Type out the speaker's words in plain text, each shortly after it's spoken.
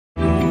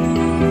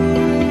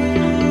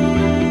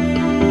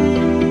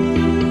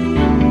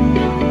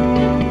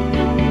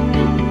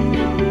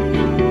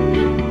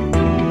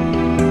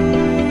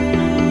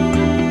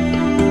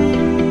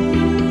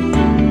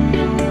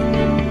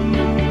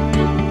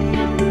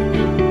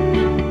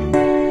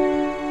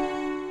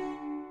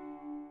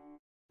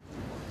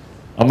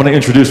I'm going to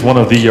introduce one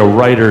of the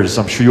writers.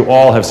 I'm sure you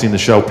all have seen the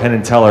show, Penn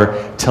and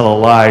Teller Tell a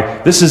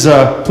Lie. This is,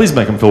 please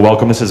make him feel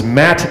welcome. This is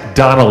Matt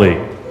Donnelly.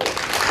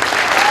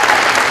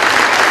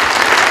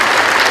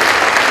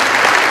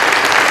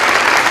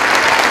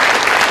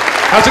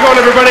 How's it going,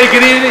 everybody?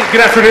 Good evening,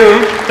 good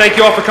afternoon. Thank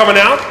you all for coming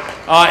out.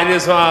 It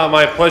is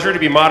my pleasure to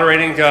be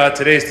moderating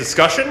today's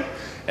discussion.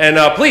 And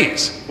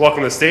please welcome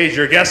to the stage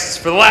your guests.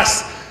 For the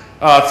last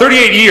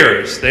 38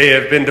 years, they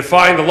have been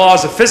defying the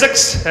laws of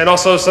physics and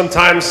also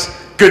sometimes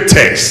good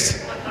taste.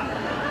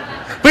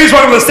 Please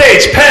welcome to the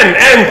stage Penn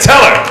and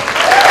Teller.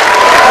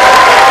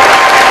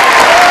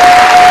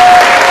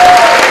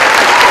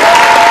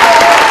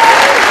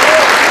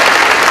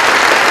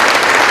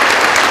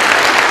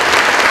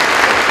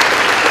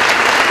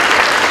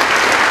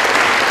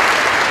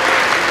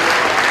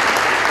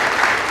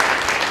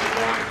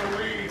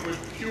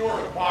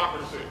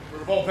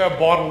 Have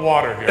bottled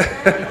water here.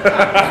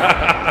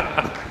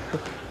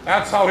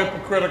 That's how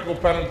hypocritical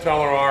Penn and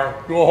Teller are.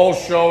 Do a whole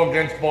show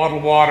against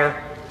bottled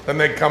water, then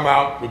they come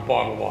out with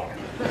bottled water.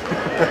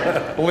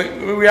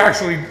 We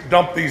actually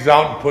dump these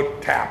out and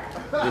put tap.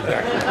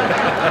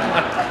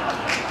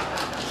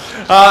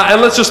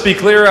 And let's just be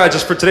clear,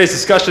 just for today's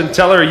discussion,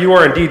 Teller, you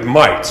are indeed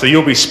Mike, so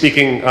you'll be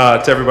speaking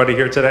to everybody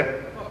here today.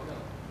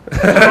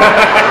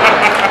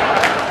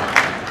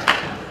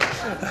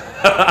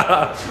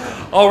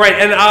 All right,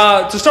 and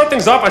to start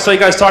things off, I saw you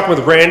guys talking with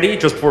Randy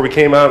just before we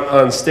came out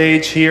on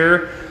stage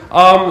here.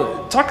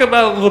 Talk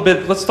about a little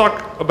bit, let's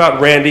talk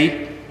about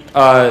Randy.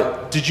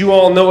 Did you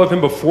all know of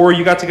him before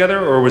you got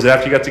together, or was it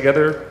after you got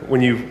together when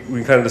you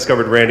kind of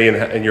discovered Randy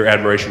and your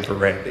admiration for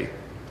Randy?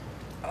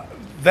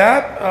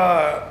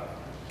 That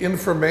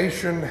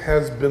information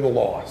has been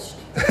lost.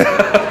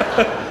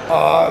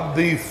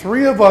 The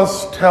three of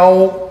us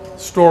tell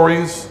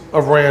stories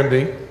of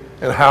Randy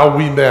and how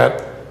we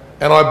met.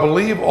 And I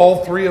believe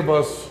all three of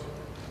us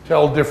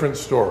tell different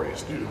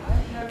stories.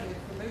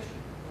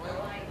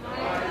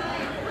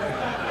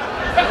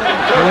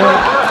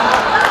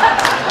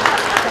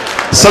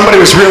 Somebody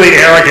was really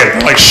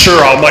arrogant, like,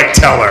 sure, I'll Mike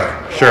Teller.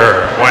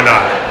 Sure, why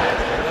not?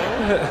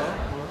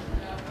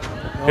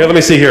 Here, let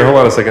me see here, hold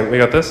on a second. We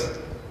got this?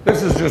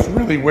 This is just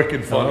really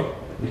wicked funny.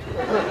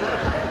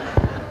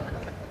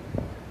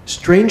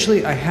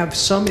 Strangely, I have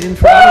some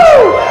information.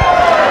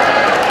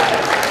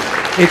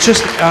 It's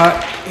just,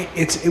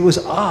 it was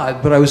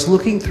odd, but I was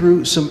looking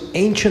through some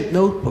ancient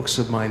notebooks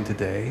of mine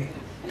today,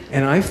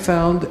 and I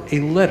found a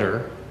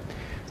letter,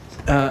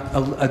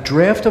 a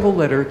draft of a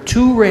letter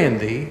to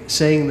Randy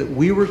saying that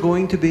we were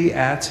going to be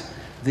at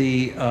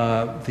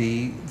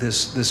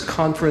this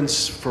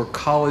conference for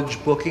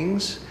college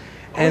bookings,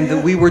 and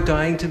that we were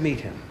dying to meet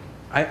him.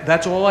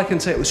 That's all I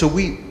can say. So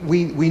we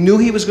knew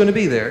he was going to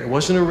be there. It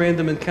wasn't a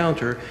random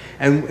encounter,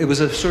 and it was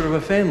a sort of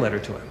a fan letter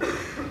to him.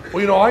 Well,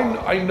 you know,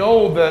 I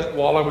know that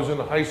while I was in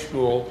high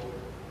school,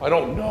 I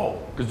don't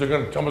know, because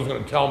someone's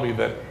going to tell me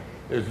that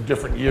it's a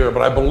different year,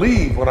 but I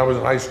believe when I was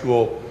in high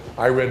school,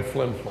 I read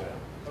Flim Flam.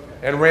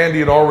 And Randy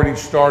had already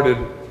started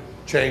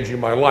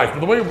changing my life. But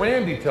the way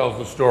Randy tells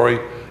the story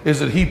is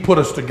that he put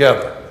us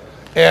together.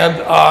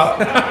 And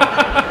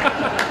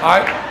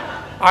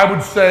I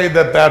would say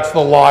that that's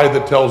the lie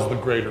that tells the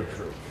greater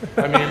truth.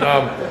 I mean,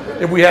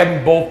 if we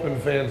hadn't both been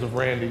fans of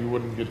Randy, we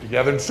wouldn't get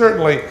together. And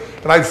certainly,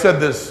 and I've said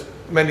this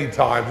many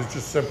times, it's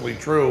just simply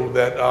true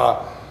that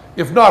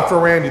if not for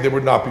Randy, there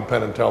would not be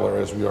Penn and Teller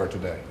as we are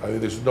today. I mean,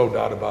 there's no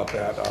doubt about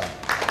that.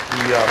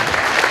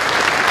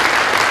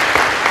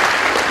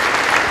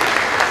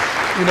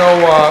 You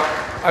know,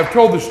 I've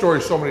told this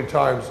story so many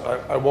times,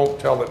 I won't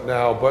tell it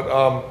now, but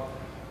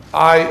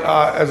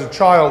as a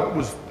child,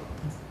 was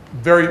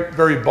very,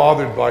 very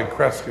bothered by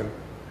Kreskin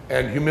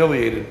and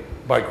humiliated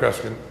by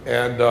Kreskin.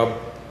 And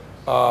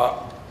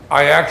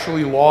I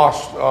actually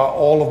lost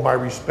all of my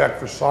respect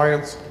for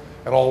science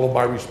and all of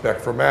my respect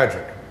for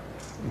magic.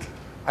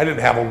 I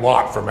didn't have a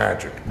lot for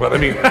magic, but I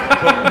mean,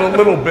 the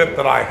little bit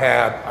that I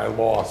had, I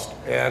lost.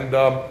 And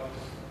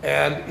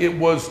it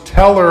was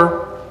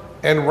Teller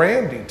and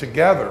Randy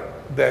together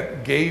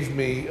that gave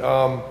me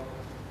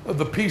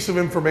the piece of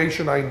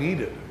information I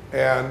needed.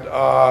 And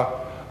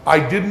I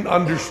didn't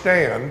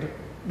understand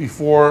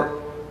before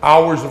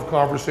hours of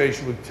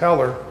conversation with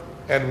Teller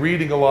and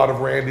reading a lot of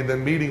Randy,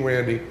 then meeting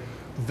Randy,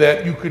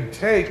 that you could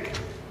take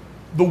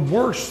the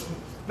worst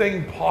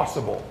thing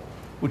possible,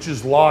 which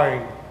is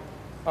lying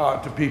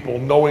to people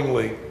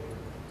knowingly,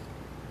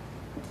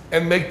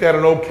 and make that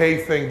an okay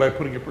thing by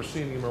putting a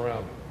proscenium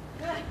around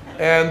it.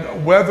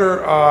 And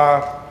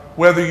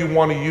whether you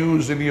want to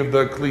use any of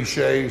the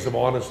cliches of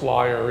honest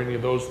liar or any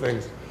of those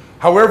things,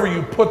 however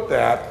you put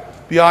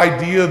that, the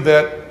idea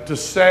that to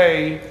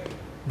say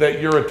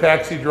that you're a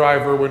taxi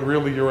driver when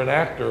really you're an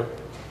actor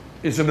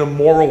is an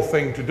immoral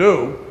thing to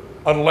do,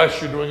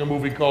 unless you're doing a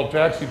movie called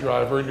Taxi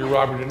Driver and you're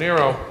Robert De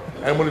Niro,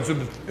 and when it's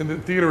in the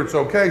theater, it's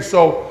okay.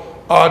 So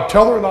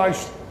Teller and I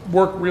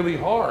work really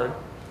hard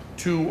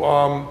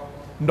to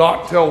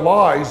not tell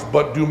lies,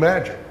 but do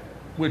magic,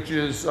 which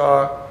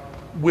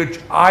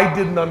I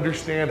didn't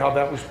understand how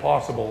that was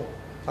possible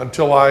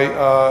until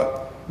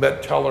I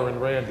met Teller and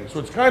Randi. So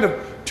it's kind of,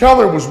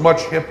 Teller was much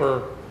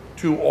hipper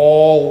to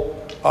all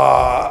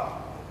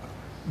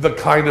the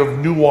kind of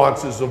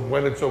nuances of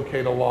when it's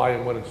okay to lie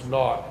and when it's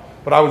not.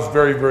 But I was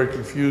very, very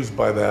confused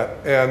by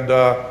that. And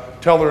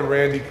Teller and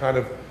Randi kind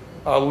of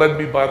led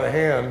me by the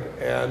hand.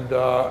 And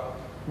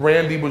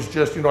Randi was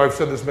just, you know, I've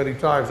said this many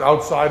times,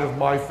 outside of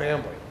my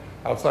family,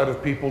 outside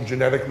of people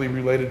genetically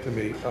related to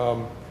me,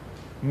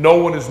 no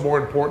one is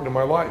more important in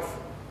my life.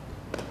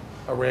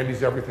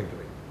 Randi's everything to me.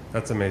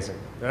 That's amazing.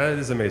 That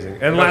is amazing.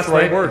 And That's last the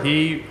right night, word.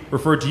 he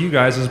referred to you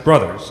guys as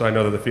brothers, so I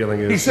know that the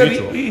feeling is He said,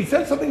 mutual. he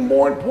said something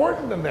more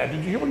important than that.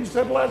 Did you hear what he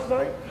said last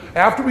night?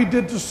 After we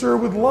did To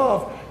Serve with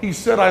Love, he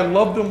said, I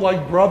loved them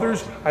like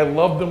brothers, I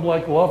loved them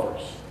like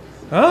lovers.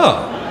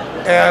 Oh.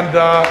 And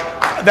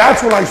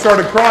that's when I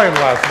started crying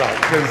last night,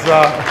 because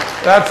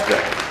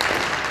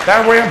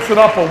that ramps it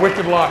up a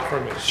wicked lot for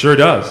me. Sure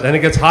does. And it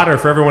gets hotter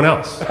for everyone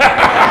else.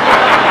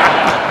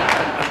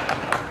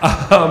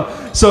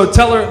 So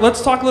Teller,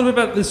 let's talk a little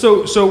bit about this.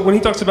 So when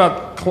he talks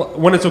about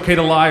when it's okay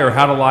to lie or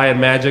how to lie in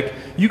magic,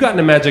 you got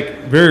into magic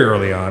very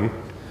early on.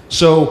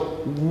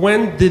 So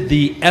when did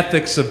the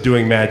ethics of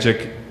doing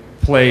magic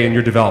play in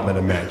your development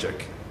of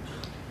magic?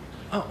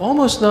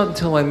 Almost not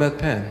until I met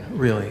Penn,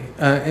 really.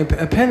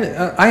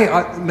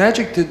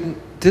 Magic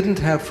didn't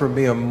have for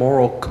me a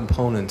moral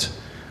component,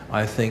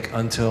 I think,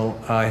 until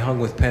I hung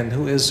with Penn,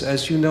 who is,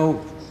 as you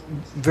know,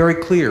 very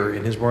clear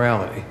in his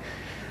morality.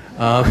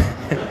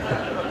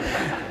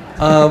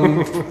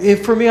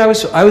 For me, I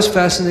was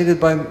fascinated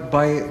by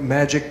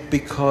magic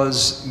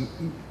because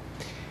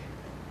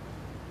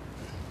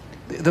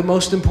the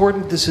most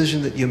important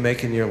decision that you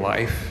make in your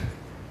life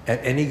at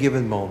any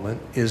given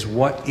moment is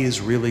what is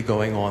really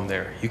going on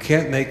there. You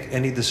can't make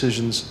any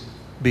decisions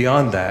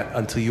beyond that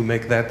until you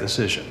make that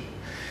decision.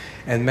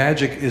 And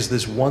magic is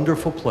this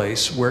wonderful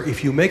place where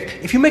if you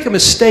make a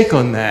mistake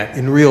on that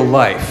in real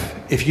life,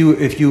 if you're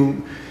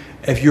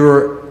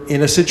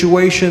in a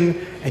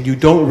situation and you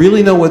don't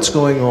really know what's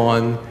going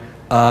on,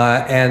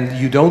 and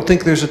you don't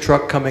think there's a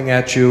truck coming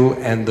at you,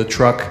 and the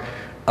truck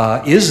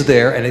is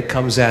there and it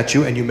comes at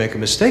you, and you make a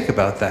mistake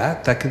about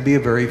that, that can be a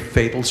very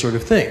fatal sort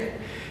of thing.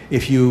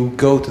 If you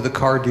go to the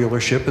car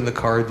dealership and the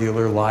car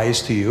dealer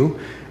lies to you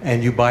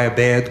and you buy a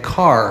bad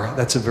car,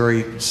 that's a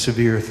very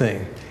severe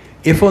thing.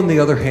 If, on the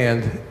other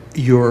hand,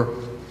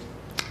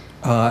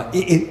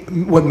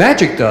 what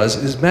magic does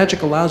is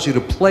magic allows you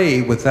to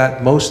play with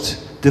that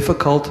most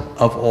difficult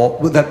of all,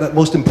 with that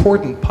most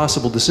important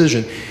possible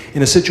decision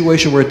in a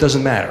situation where it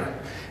doesn't matter.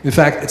 In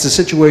fact, it's a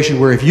situation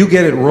where if you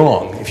get it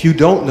wrong, if you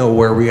don't know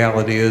where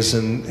reality is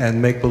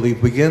and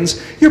make-believe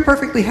begins, you're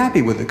perfectly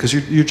happy with it because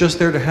you're just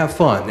there to have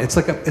fun. It's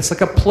like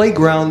a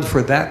playground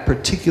for that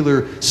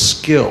particular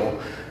skill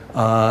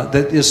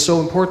that is so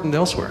important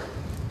elsewhere.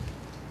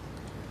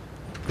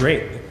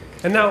 Great.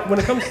 And now, when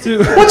it comes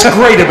to What's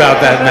great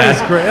about that, That Matt?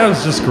 was great. That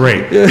was just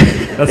great.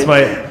 That's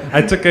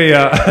I took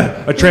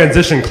a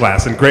transition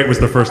class, and great was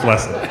the first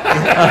lesson.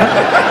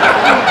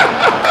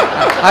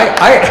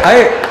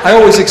 I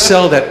always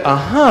excelled at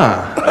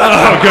uh-huh.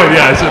 Oh, good.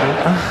 Yeah. I said,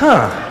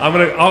 Uh-huh.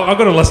 I'll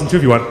go to lesson 2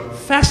 if you want.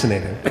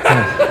 Fascinating.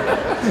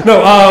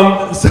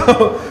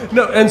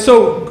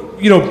 So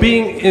you know,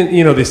 being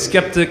in the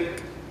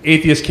skeptic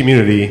atheist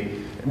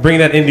community, bringing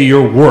that into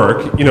your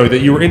work,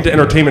 that you were into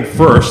entertainment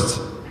first.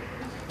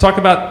 Talk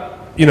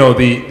about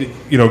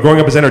growing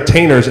up as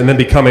entertainers and then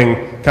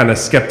becoming kind of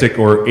skeptic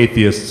or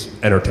atheist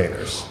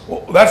entertainers.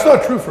 Well, that's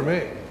not true for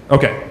me.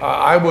 Okay.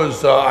 I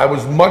was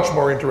much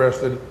more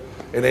interested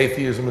in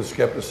atheism and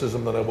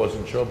skepticism than I was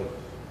in show business.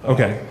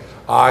 Okay.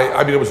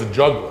 I mean, it was a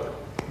juggler,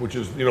 which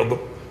is, it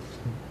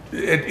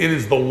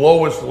is the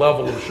lowest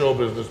level of show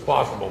business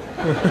possible.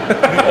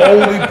 The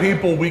only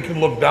people we can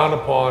look down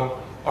upon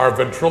are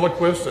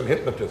ventriloquists and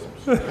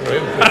hypnotisms.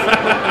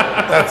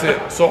 That's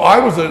it. So I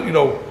was a,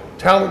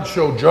 talent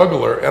show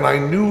juggler, and I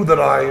knew that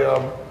I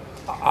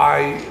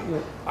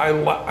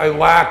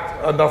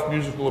lacked enough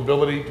musical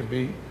ability to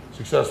be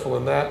successful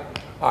in that.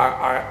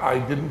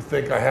 I didn't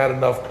think I had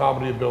enough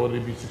comedy ability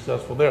to be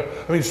successful there.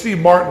 I mean, Steve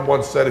Martin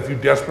once said, if you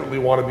desperately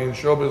want to be in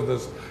show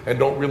business and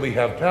don't really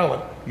have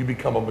talent, you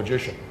become a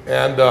magician.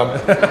 And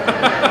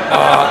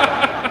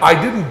I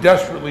didn't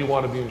desperately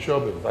want to be in show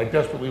business. I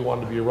desperately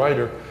wanted to be a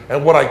writer.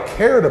 And what I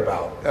cared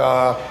about,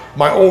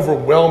 my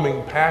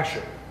overwhelming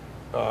passion,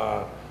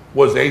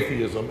 was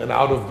atheism, and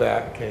out of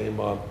that came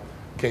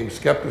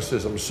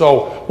skepticism.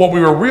 So what we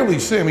were really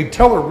seeing, I mean,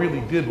 Teller really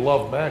did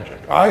love magic.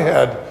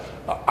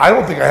 I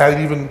don't think I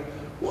had even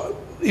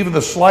the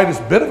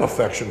slightest bit of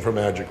affection for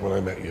magic when I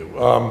met you.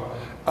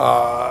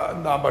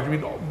 Not much. I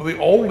mean, the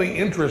only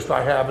interest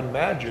I have in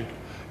magic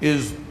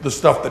is the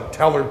stuff that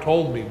Teller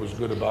told me was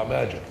good about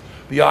magic.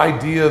 The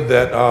idea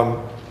that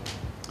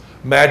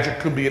magic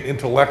could be an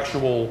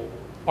intellectual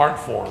art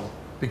form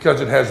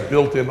because it has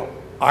built-in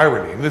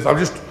irony. And I'm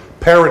just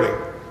parroting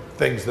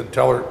things that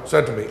Teller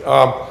said to me,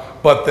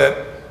 but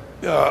that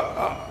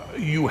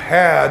you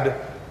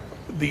had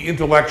the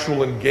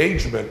intellectual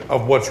engagement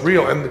of what's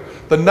real. And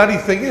the nutty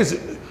thing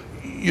is,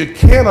 you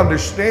can't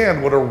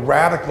understand what a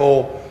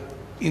radical,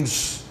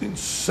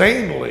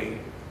 insanely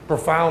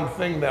profound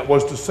thing that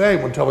was to say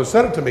when Teller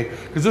said it to me,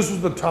 because this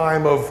was the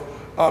time of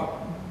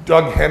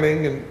Doug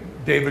Henning and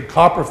David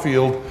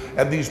Copperfield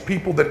and these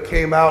people that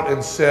came out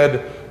and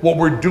said, what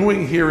we're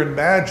doing here in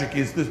magic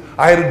is this.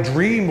 I had a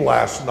dream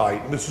last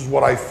night and this is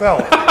what I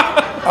felt.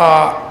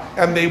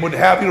 And they would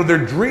have,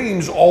 their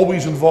dreams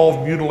always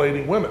involved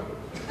mutilating women.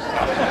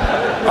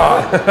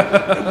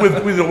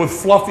 With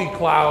fluffy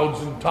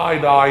clouds and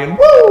tie-dye and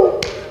woo!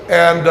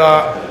 And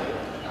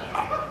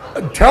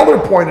Teller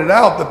pointed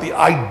out that the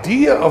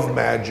idea of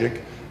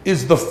magic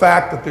is the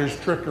fact that there's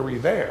trickery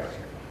there.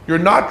 You're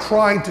not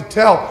trying to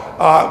tell,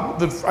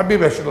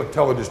 maybe I should let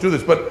Teller just do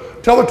this,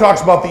 but Teller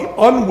talks about the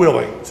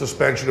unwilling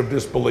suspension of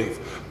disbelief.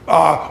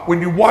 When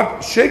you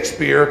watch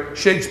Shakespeare,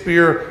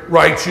 Shakespeare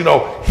writes,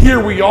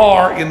 here we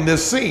are in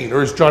this scene,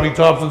 or as Johnny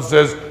Thompson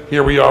says,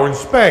 here we are in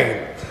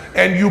Spain.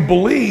 And you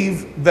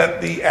believe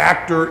that the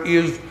actor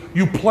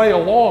you play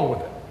along with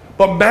it.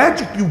 But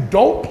magic you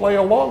don't play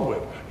along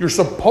with. You're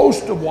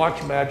supposed to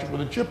watch magic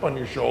with a chip on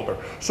your shoulder.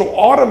 So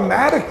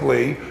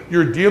automatically,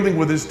 you're dealing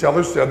with, as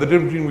Teller said, the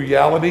difference between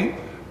reality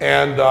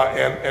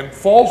and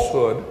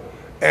falsehood,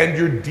 and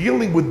you're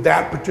dealing with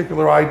that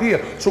particular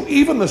idea. So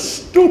even the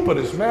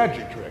stupidest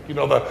magic trick,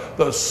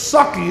 the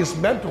suckiest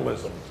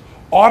mentalism,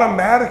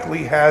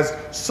 automatically has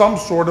some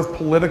sort of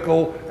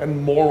political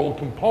and moral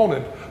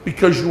component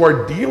because you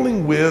are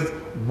dealing with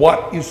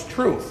what is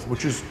truth,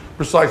 which is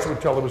precisely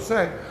what Teller was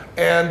saying.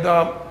 And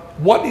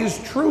what is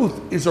truth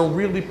is a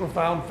really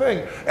profound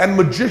thing. And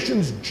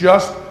magicians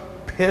just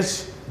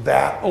piss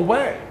that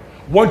away.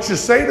 Once you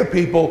say to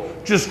people,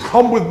 just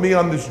come with me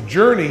on this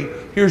journey,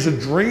 here's a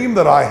dream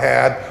that I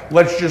had,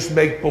 let's just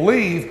make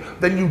believe,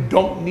 then you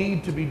don't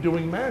need to be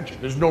doing magic.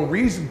 There's no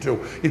reason to.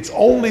 It's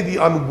only the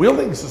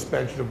unwilling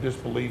suspension of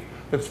disbelief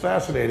that's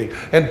fascinating.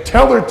 And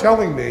Teller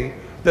telling me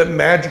that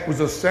magic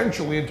was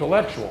essentially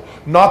intellectual,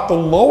 not the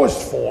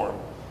lowest form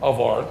of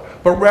art,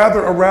 but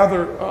rather a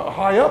rather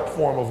high up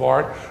form of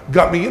art,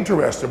 got me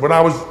interested. When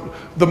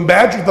the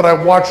magic that I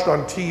watched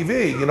on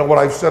TV, what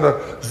I've said a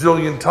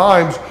zillion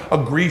times, a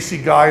greasy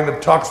guy in a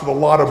tux with a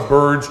lot of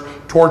birds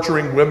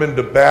torturing women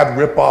to bad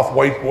rip-off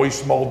white boy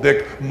small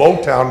dick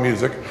Motown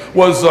music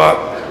was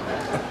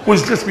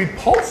just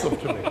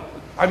repulsive to me.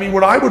 I mean,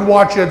 when I would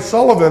watch Ed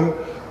Sullivan,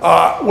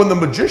 when The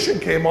Magician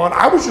came on,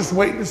 I was just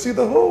waiting to see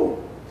The Who.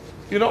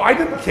 I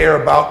didn't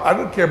care about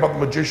the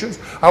magicians.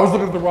 I was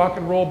looking at the rock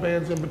and roll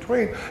bands in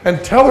between.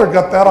 And Teller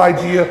got that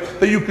idea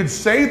that you could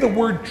say the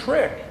word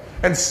trick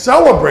and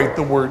celebrate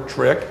the word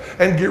trick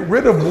and get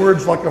rid of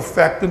words like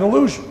effect and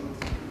illusion.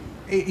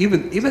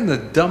 Even the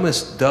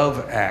dumbest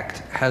dove act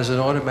has an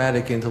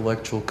automatic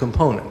intellectual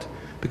component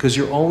because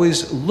you're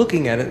always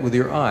looking at it with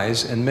your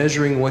eyes and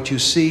measuring what you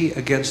see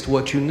against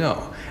what you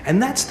know.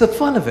 And that's the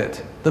fun of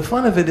it. The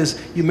fun of it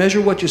is you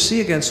measure what you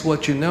see against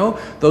what you know.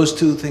 Those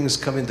two things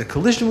come into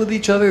collision with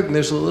each other, and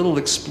there's a little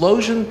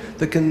explosion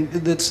that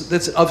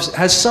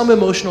has some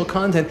emotional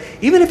content,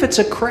 even if it's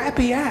a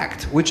crappy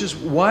act. Which is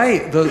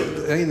why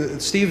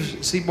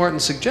Steve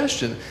Martin's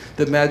suggestion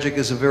that magic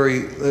is a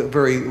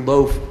very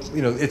low,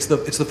 it's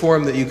the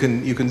form that you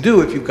can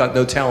do if you've got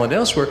no talent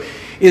elsewhere,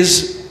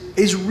 is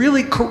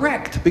really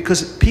correct,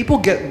 because people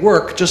get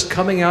work just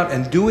coming out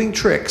and doing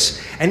tricks,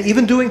 and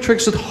even doing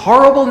tricks with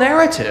horrible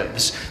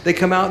narratives. They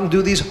come out and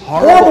do these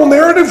horrible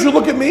narratives. You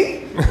look at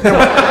me.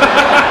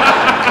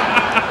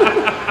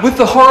 With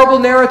the horrible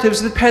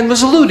narratives that Penn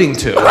was alluding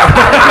to.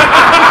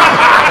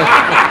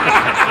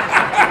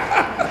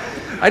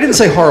 I didn't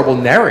say horrible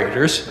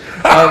narrators.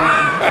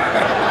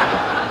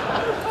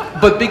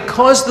 But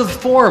because the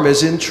form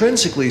is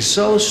intrinsically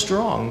so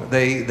strong,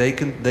 they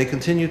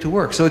continue to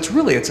work. So it's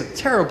a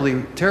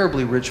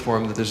terribly rich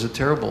form that there's a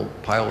terrible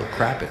pile of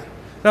crap in.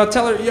 Now,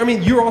 Teller,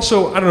 you're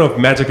also, I don't know if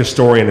magic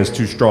historian is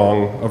too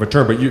strong of a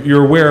term, but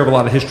you're aware of a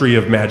lot of history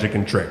of magic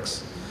and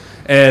tricks.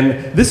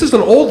 And this is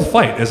an old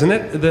fight, isn't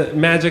it? The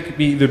magic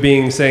either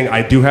being saying,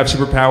 I do have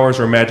superpowers,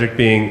 or magic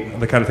being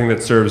the kind of thing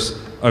that serves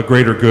a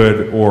greater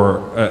good,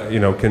 or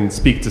can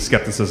speak to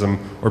skepticism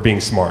or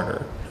being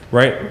smarter.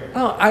 Right?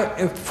 Well,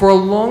 for a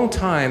long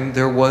time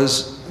there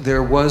was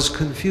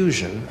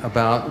confusion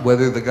about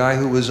whether the guy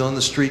who was on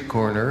the street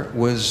corner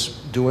was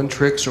doing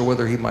tricks or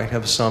whether he might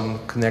have some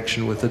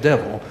connection with the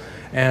devil.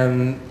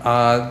 And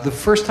the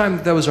first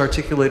time that was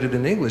articulated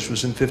in English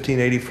was in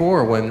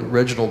 1584 when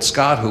Reginald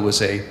Scott, who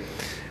was a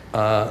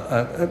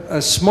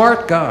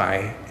smart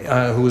guy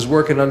who was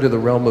working under the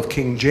realm of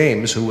King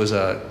James, who was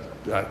a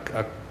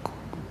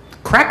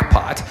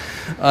crackpot,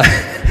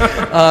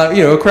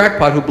 a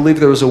crackpot who believed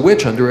there was a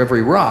witch under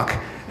every rock.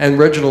 And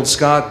Reginald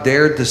Scott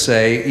dared to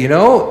say,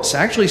 it's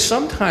actually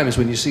sometimes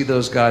when you see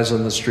those guys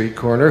on the street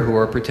corner who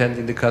are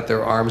pretending to cut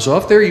their arms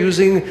off, they're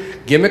using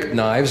gimmick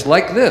knives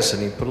like this.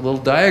 And he put a little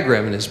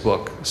diagram in his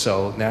book.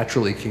 So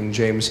naturally, King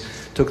James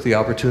took the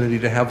opportunity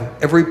to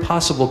have every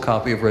possible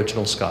copy of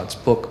Reginald Scott's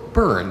book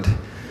burned.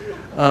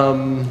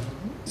 The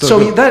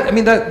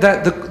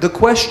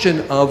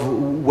question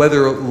of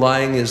whether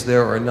lying is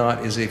there or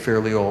not is a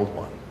fairly old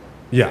one.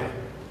 Yeah.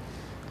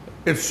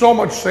 it's so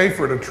much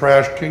safer to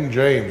trash King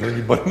James than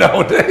anybody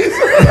nowadays.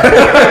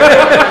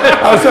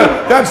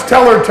 That's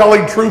Teller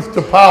telling truth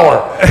to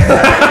power.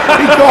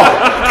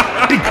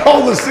 he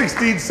called the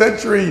 16th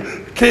century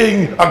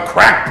king a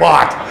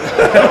crackpot.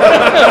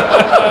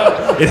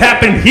 It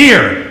happened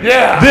here.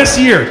 Yeah. This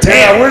year.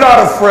 Yeah, we're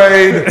not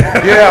afraid.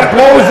 Yeah,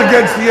 blows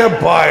against the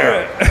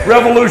empire.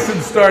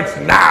 Revolution starts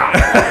now.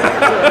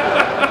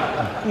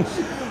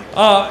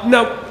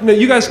 Now,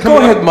 you guys come Go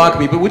ahead, mock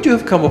me, but would you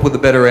have come up with a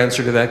better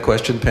answer to that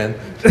question, Penn?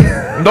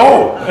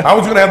 No, I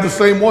was going to have the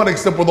same one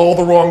except with all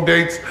the wrong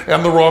dates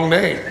and the wrong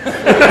name.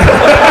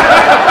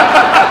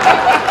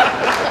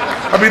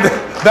 I mean,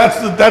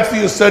 that's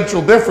the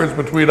essential difference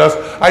between us.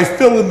 I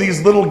fill in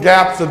these little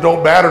gaps that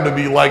don't matter to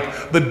me,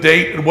 like the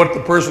date and what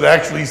the person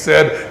actually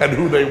said and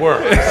who they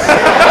were.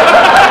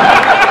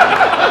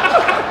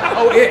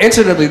 Oh,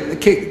 incidentally,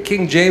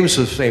 King James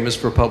was famous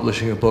for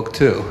publishing a book,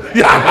 too.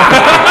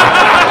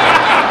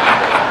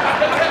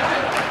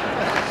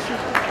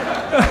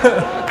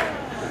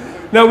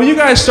 Now, when you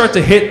guys start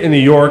to hit in New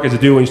York, as you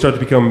do, when you start to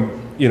become,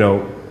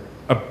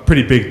 a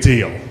pretty big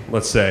deal,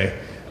 let's say,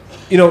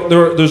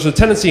 there's a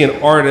tendency in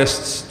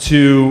artists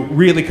to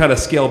really kind of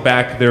scale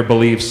back their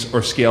beliefs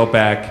or scale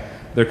back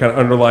their kind of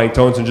underlying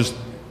tones and just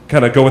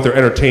kind of go with their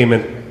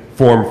entertainment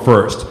form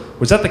first.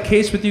 Was that the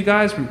case with you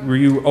guys? Were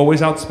you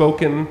always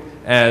outspoken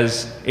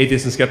as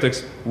atheists and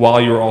skeptics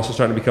while you were also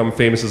starting to become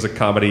famous as a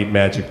comedy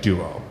magic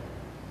duo?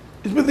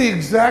 It's been the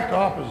exact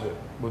opposite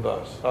with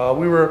us.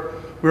 We were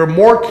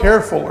more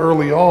careful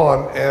early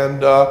on,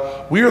 and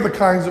we are the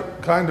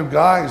kind of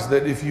guys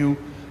that if you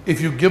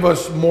give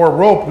us more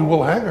rope, we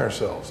will hang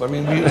ourselves. I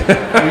mean,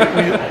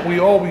 we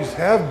always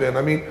have been.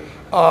 I mean,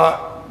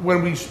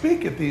 when we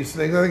speak at these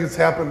things, I think it's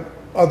happened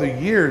other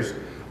years.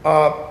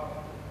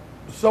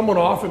 Someone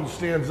often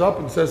stands up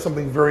and says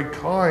something very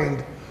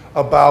kind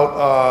about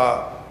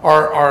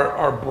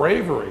our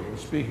bravery in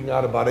speaking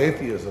out about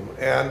atheism.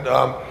 And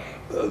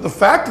the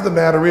fact of the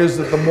matter is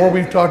that the more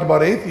we've talked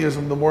about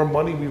atheism, the more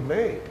money we've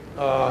made.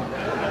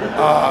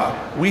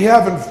 We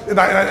haven't, and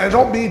I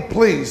don't mean,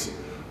 please,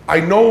 I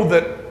know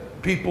that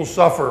people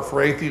suffer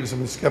for atheism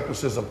and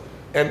skepticism,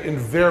 and in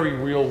very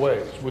real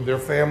ways, with their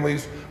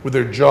families, with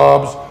their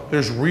jobs.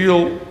 There's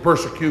real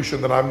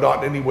persecution that I'm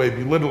not in any way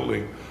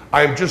belittling.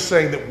 I'm just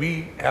saying that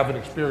we haven't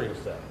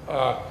experienced that.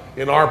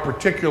 In our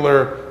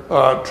particular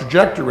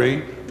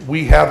trajectory,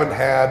 we haven't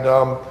had,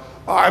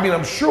 I mean,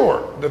 I'm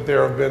sure that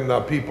there have been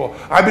people,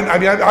 I've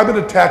been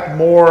attacked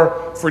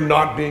more for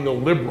not being a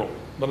liberal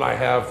than I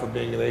have for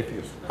being an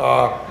atheist.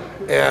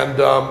 And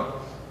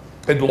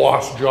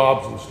lost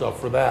jobs and stuff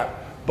for that.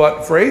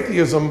 But for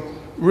atheism,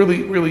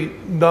 really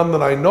none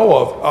that I know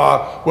of.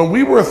 When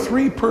we were a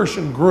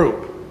 3-person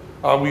group,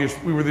 we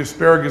were the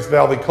Asparagus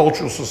Valley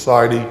Cultural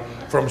Society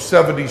from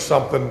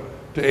 70-something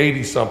to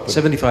 80-something.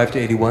 75 to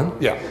 81?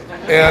 Yeah.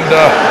 And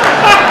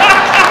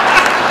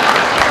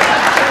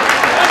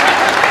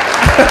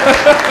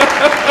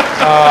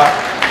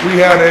we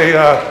had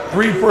a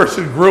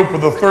 3-person group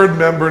with a 3rd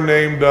member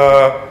named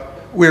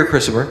Weir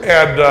Christopher.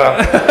 And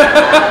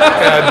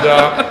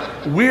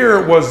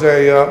Weir was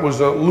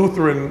a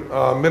Lutheran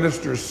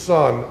minister's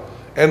son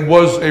and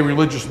was a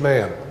religious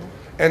man.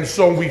 And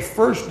so we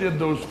first did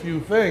those few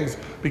things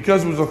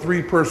because it was a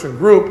 3-person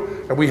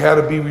group and we had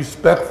to be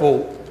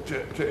respectful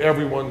to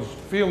everyone's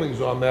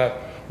feelings on that.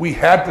 We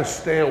had to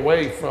stay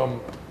away from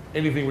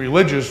anything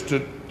religious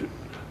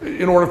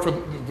in order for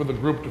the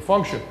group to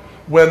function.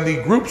 When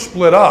the group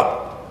split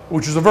up,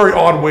 which is a very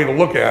odd way to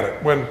look at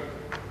it, when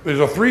there's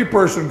a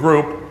 3-person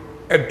group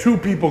and 2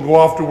 people go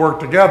off to work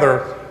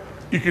together,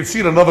 you can see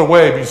it another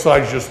way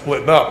besides just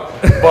splitting up.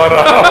 But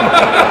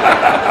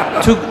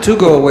to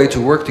go away to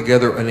work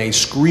together on a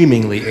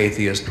screamingly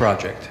atheist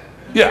project.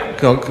 Yeah.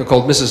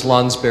 Called Mrs.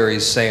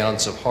 Lonsberry's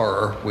Seance of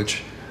Horror,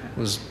 which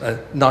was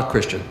not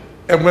Christian.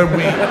 And when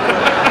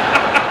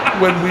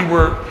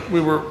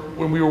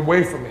we were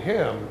away from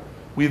him,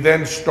 we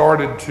then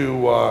started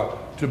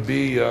to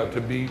be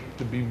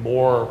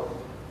more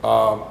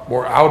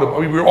out of. I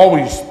mean, we were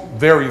always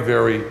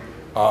very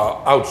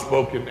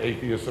outspoken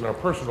atheists in our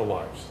personal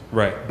lives.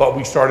 Right. But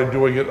we started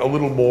doing it a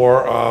little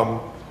more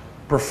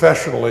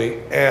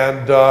professionally,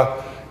 and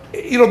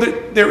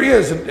there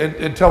is,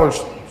 and Teller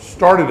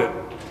started it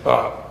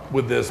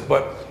with this,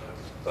 but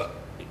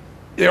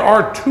there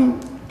are 2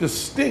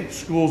 distinct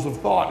schools of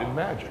thought in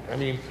magic. I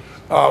mean,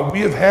 we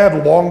have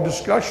had long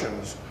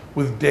discussions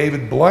with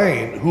David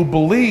Blaine, who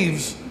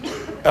believes,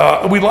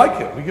 we like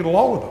him, we get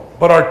along with him,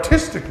 but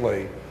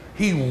artistically,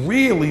 he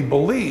really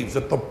believes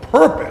that the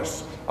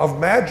purpose of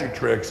magic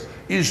tricks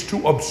is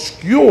to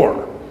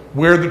obscure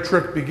where the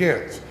trick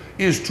begins,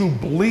 is to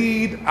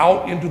bleed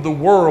out into the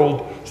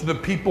world so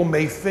that people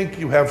may think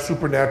you have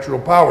supernatural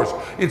powers.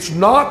 It's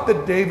not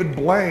that David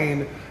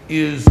Blaine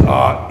is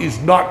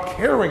not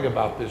caring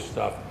about this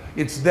stuff.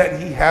 It's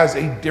that he has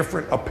a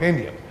different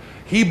opinion.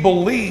 He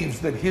believes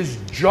that his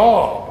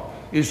job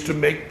is to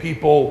make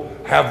people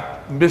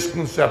have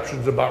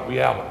misconceptions about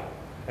reality,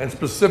 and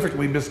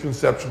specifically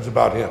misconceptions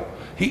about him.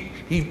 He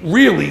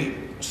really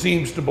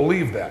seems to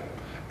believe that.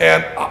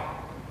 And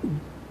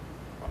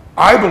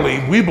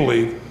we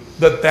believe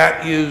that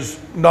that is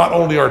not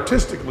only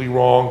artistically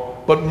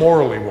wrong, but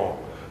morally wrong.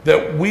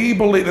 That we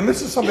believe, and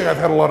this is something I've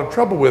had a lot of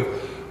trouble with,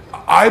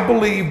 I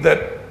believe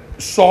that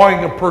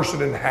sawing a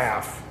person in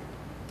half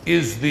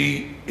is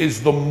the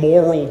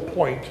moral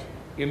point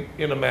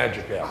in a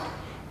magic act.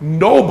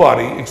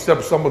 Nobody,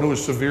 except someone who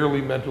is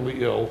severely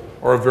mentally ill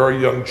or a very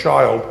young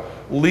child,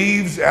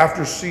 leaves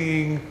after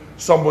seeing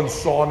someone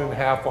sawn in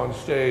half on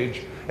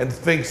stage and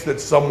thinks that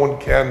someone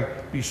can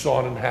be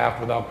sawn in half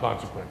without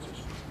consequences.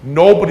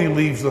 Nobody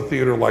leaves the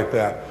theater like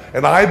that.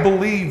 And I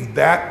believe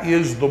that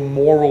is the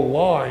moral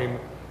line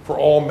for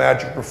all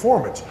magic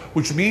performance,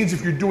 which means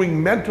if you're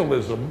doing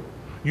mentalism,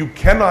 you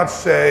cannot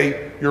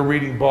say you're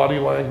reading body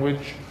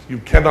language, you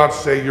cannot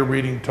say you're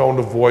reading tone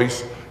of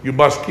voice, you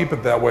must keep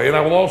it that way. And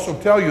I will also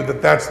tell you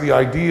that that's the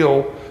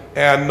ideal,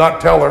 and not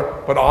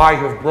Teller, but I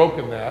have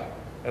broken that,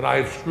 and I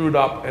have screwed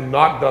up and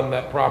not done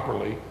that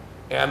properly,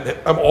 and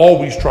I'm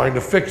always trying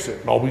to fix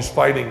it, and always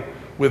fighting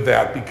with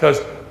that,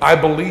 because I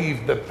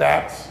believe that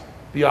that's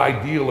the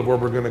ideal of where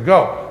we're gonna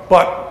go.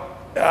 But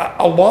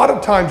a lot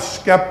of times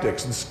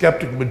skeptics and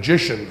skeptic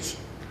magicians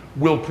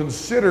will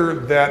consider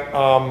that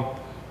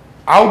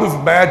out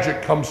of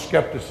magic comes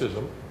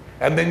skepticism,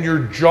 and then your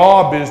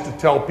job is to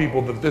tell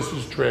people that this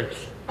is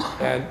tricks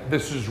and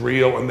this is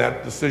real and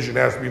that decision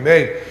has to be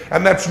made.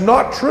 And that's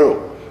not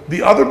true.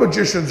 The other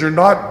magicians are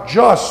not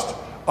just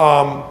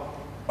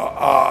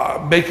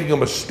making a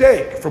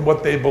mistake from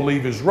what they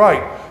believe is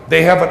right.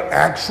 They have an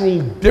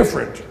actual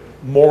different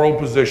moral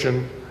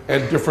position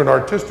and different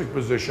artistic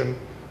position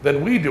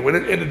than we do. And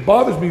it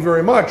bothers me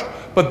very much.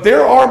 But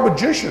there are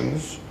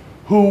magicians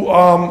who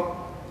are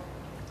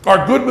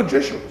good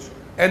magicians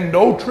and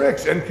know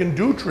tricks and can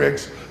do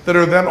tricks that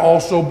are then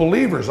also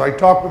believers. I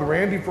talked with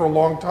Randy for a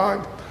long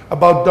time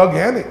about Doug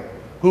Henning,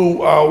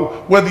 who,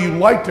 whether you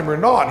liked him or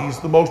not, he's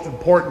the most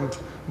important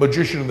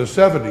magician in the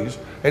 70s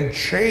and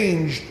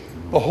changed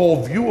the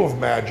whole view of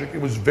magic.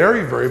 It was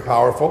very, very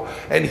powerful.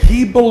 And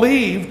he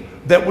believed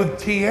that with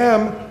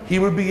TM, he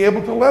would be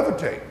able to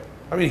levitate.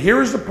 I mean,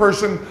 here is a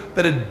person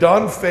that had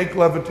done fake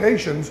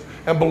levitations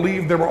and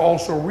believed there were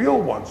also real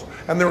ones.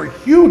 And there are a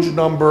huge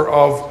number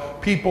of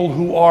people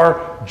who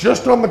are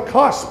just on the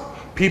cusp,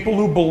 people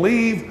who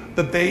believe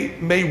that they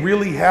may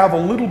really have a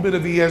little bit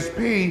of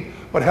ESP,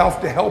 but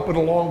have to help it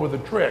along with a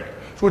trick.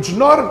 So it's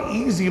not an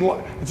easy,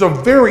 it's a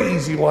very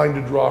easy line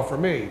to draw for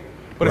me,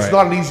 but it's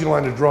not an easy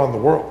line to draw in the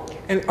world.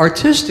 And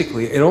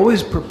artistically, it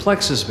always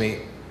perplexes me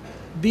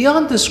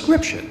beyond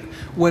description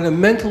when a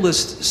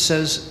mentalist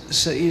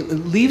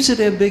leaves it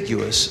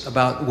ambiguous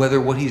about whether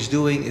what he's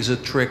doing is a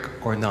trick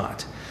or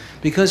not.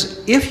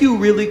 Because if you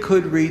really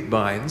could read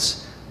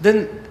minds,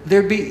 then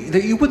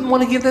you wouldn't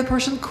want to give that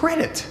person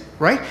credit,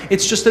 right?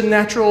 It's just a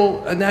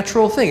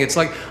natural thing. It's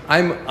like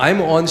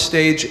I'm on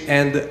stage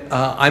and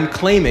I'm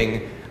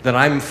claiming that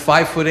I'm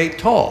 5'8"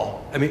 tall.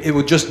 I mean, it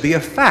would just be a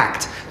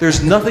fact.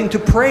 There's nothing to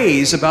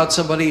praise about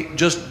somebody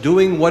just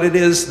doing what it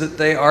is that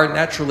they are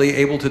naturally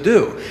able to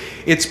do.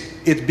 It's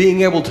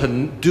being able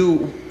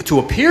to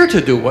appear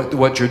to do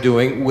what you're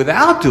doing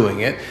without doing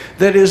it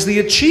that is the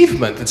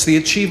achievement. It's the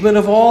achievement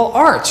of all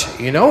art.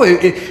 You know,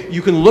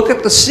 you can look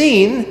at the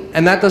scene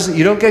and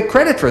you don't get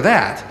credit for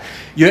that.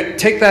 You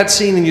take that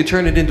scene and you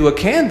turn it into a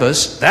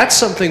canvas, that's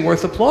something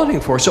worth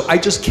applauding for. So I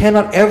just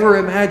cannot ever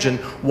imagine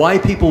why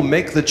people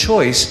make the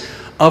choice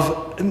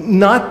of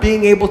not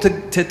being able to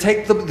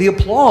take the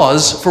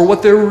applause for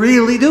what they're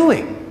really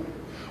doing.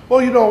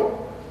 Well, you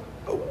know,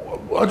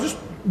 just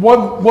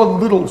one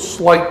little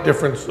slight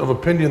difference of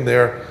opinion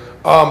there.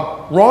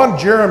 Ron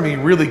Jeremy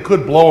really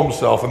could blow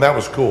himself, and that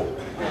was cool.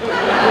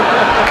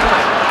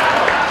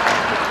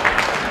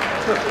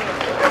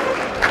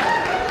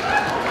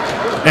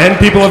 And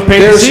people have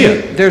paid to see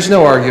it. There's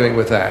no arguing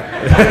with that.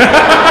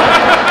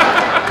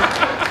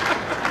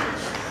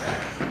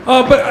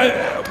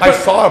 I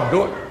saw him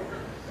do it.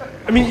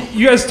 I mean,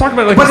 you guys talk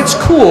about it like... But it's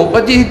cool.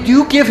 But do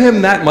you give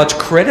him that much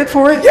credit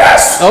for it?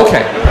 Yes!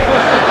 Okay.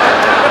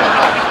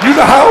 You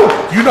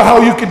know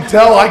how you can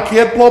tell I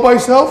can't blow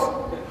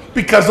myself?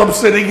 Because I'm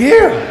sitting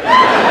here.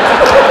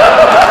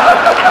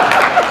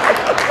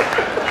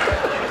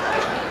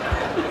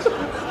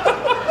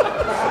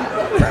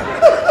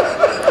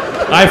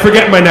 I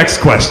forget my next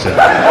question.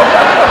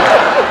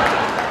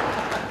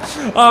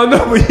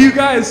 No, but you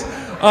guys,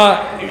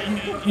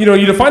 you know,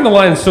 you define the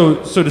line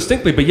so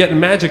distinctly, but yet in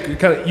magic,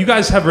 you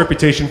guys have a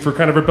reputation for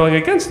kind of rebelling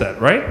against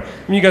that, right? I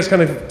mean, you guys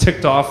kind of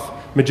ticked off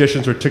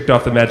magicians or ticked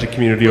off the magic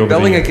community over the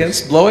years. Rebelling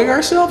against blowing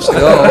ourselves? No.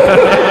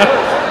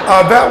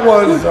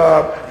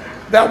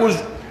 That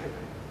was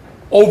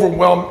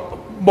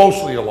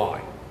mostly a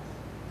lie.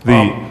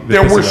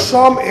 There were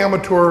some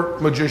amateur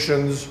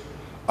magicians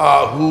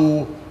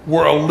who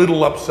were a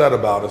little upset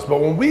about us, but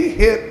when we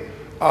hit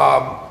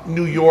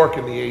New York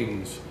in the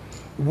 80s,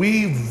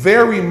 we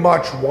very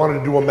much wanted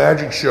to do a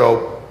magic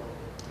show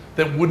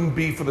that wouldn't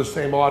be for the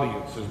same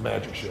audience as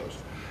magic shows.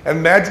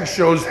 And magic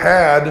shows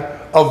had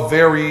a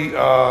very,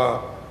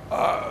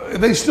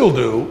 they still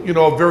do, you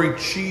know, a very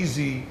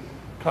cheesy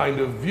kind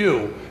of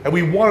view. And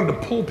we wanted to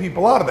pull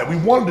people out of that. We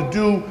wanted to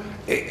do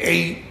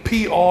a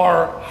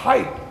PR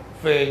hype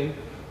thing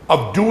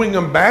of doing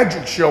a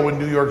magic show in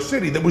New York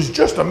City that was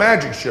just a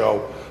magic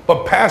show,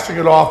 but passing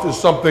it off as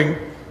something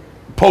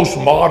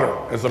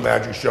postmodern as a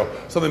magic show,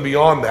 something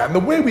beyond that. And the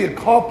way we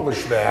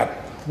accomplished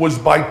that was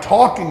by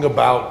talking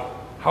about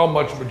how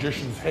much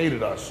magicians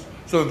hated us,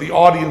 so that the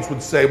audience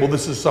would say, well,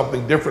 this is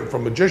something different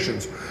from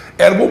magicians.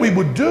 And what we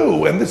would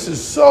do, and this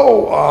is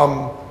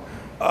so,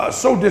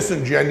 so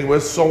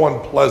disingenuous, so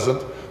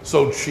unpleasant,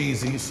 so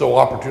cheesy, so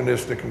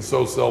opportunistic, and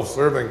so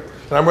self-serving,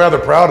 and I'm rather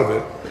proud of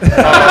it.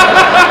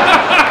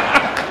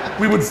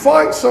 We would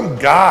find some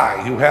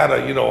guy who had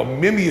a, a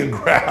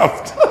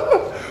mimeographed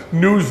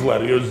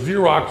newsletter, a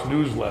Xerox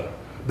newsletter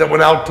that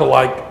went out to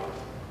like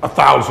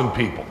 1,000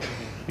 people,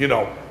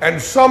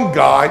 and some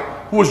guy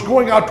who was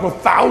going out to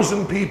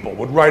 1,000 people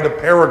would write a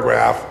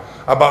paragraph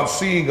about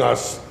seeing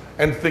us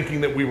and thinking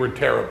that we were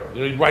terrible.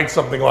 He'd write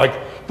something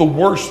like, the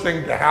worst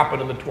thing to happen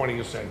in the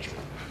 20th century.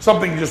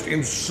 Something just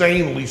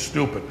insanely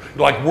stupid,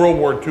 like World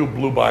War II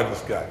blew by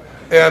this guy.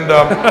 And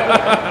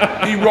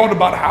he wrote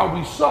about how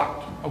we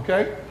sucked,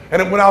 okay?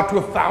 And it went out to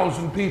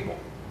 1,000 people.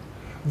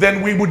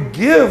 Then we would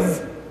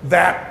give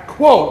that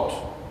quote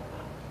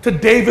to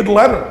David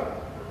Letterman,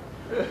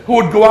 who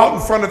would go out in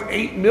front of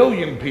 8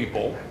 million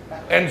people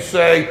and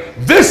say,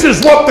 this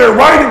is what they're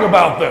writing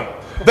about them.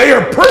 They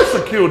are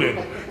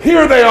persecuted.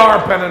 Here they are,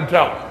 Penn and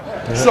Teller.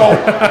 So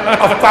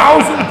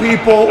 1,000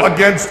 people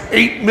against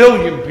 8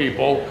 million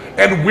people,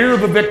 and we're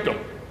the victim.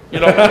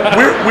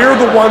 We're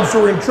the ones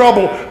who are in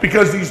trouble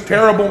because these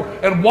terrible,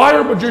 and why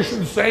are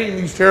magicians saying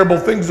these terrible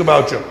things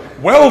about you?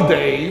 Well,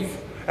 Dave,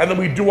 and then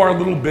we do our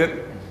little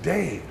bit,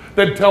 Dave,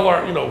 then tell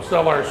our,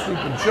 sell our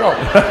stupid show.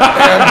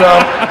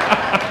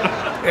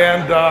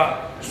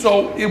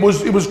 So it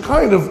was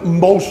kind of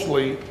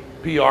mostly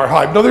PR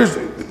hype. Now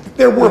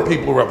there were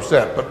people who were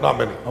upset, but not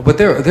many. But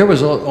there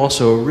was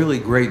also a really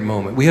great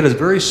moment. We had a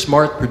very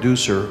smart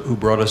producer who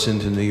brought us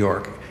into New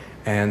York,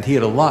 and he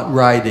had a lot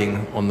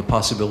riding on the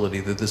possibility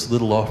that this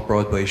little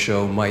off-Broadway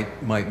show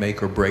might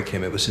make or break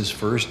him. It was his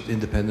first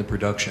independent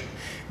production.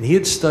 And he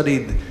had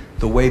studied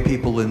the way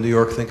people in New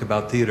York think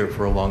about theater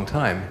for a long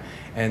time.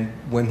 And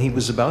when he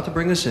was about to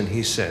bring us in,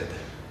 he said,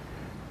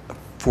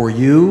 for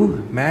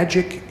you,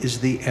 magic is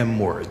the M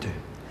word.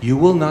 You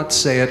will not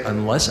say it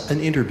unless an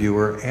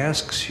interviewer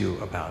asks you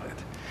about it.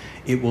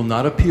 It will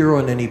not appear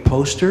on any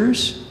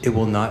posters. It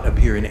will not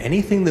appear in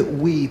anything that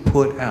we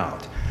put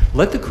out.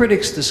 Let the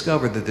critics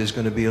discover that there's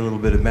going to be a little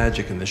bit of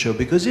magic in the show,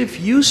 because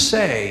if you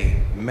say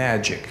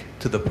magic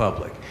to the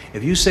public,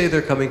 if you say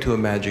they're coming to a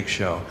magic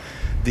show,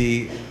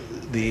 the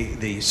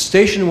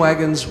station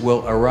wagons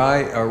will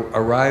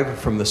arrive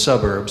from the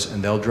suburbs,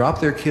 and they'll drop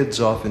their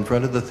kids off in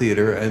front of the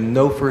theater, and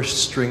no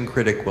first string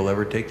critic will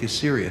ever take you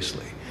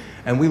seriously.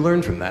 And we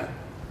learned from that.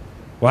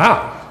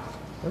 Wow.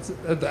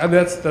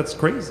 That's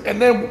crazy.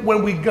 And then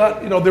when we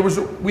got,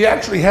 we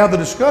actually had the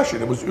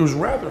discussion. It was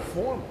rather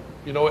formal.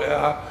 In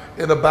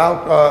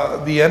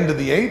about the end of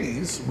the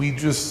 80s, we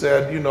just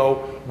said,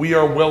 we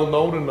are well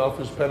known enough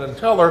as Penn and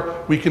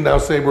Teller, we can now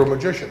say we're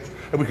magicians.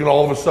 And we can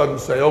all of a sudden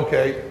say,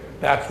 okay,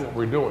 that's what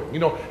we're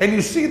doing. And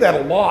you see that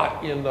a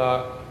lot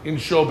in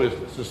show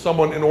business. As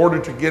someone, in order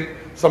to get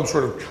some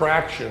sort of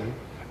traction,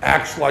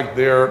 acts like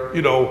they're,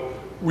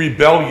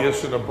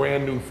 rebellious in a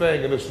brand new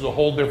thing, and this is a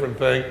whole different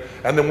thing.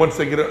 And then once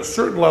they get a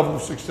certain level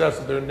of success,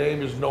 that their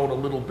name is known a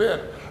little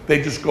bit,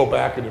 they just go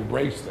back and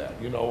embrace that.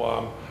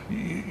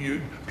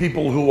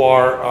 People who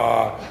are,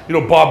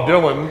 Bob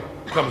Dylan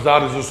comes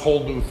out as this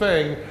whole new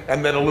thing,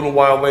 and then a little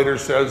while later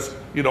says,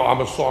 I'm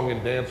a song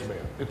and dance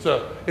man. It's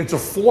a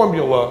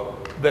formula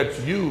that's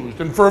used,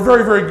 and for a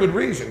very, very good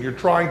reason. You're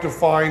trying to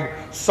find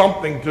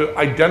something to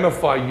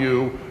identify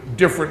you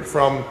different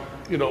from,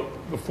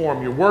 the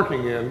form you're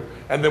working in,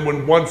 and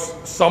then once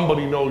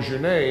somebody knows your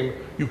name,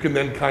 you can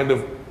then kind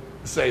of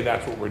say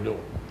that's what we're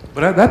doing.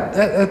 But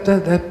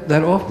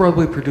that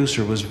off-Broadway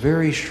producer was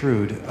very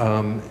shrewd.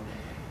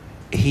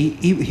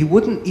 He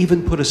wouldn't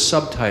even put a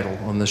subtitle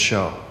on the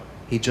show.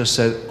 He just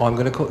said, "Oh,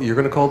 you're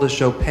going to call this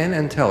show Penn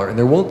and Teller, and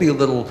there won't be a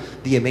little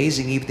The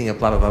Amazing Evening of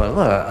blah blah blah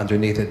blah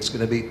underneath it. It's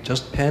going to be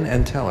just Penn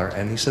and Teller."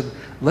 And he said,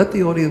 "Let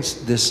the audience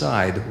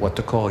decide what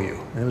to call you."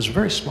 And it was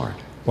very smart.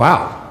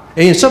 Wow.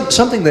 And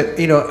something that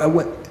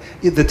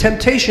the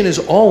temptation is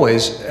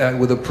always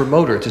with a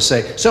promoter to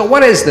say, "So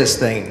what is this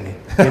thing?"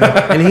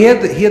 And he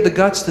had the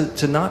guts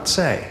to not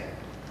say.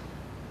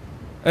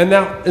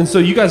 And so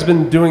you guys have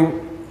been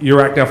doing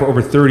your act now for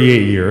over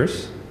 38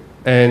 years,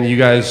 and you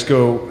guys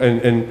go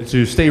and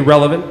to stay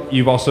relevant,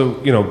 you've also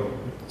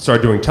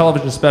started doing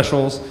television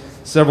specials,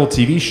 several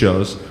TV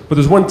shows, but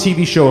there's one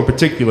TV show in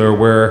particular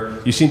where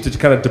you seem to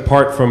kind of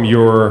depart from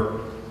your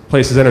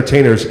place as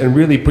entertainers and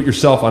really put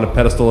yourself on a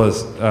pedestal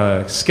as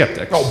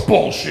skeptics. Oh,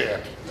 bullshit.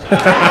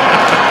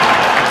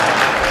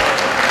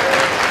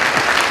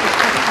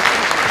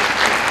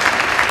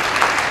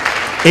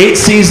 8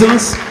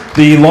 seasons,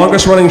 the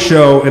longest running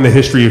show in the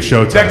history of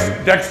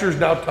Showtime. Dexter's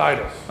now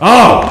Titus.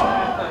 Oh!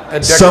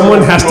 And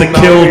someone has to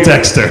kill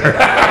Dexter.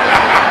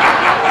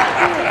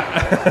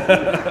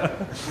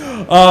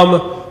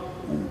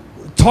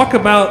 Talk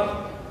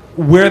about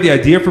where the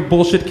idea for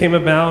bullshit came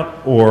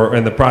about, or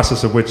in the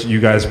process of which you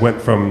guys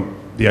went from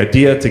the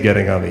idea to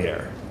getting on the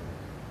air?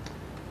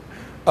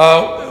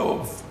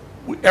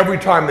 Every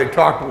time they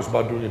talked, it was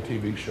about doing a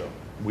TV show.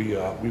 We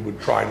would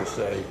try to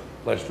say,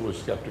 let's do a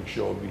skeptic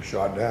show and be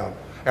shot down.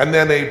 And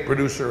then a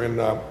producer in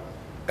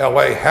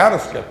LA had a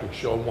skeptic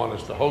show and wanted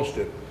us to host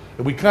it.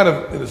 And we kind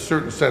of, in a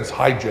certain sense,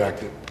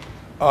 hijacked it.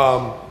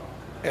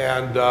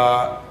 And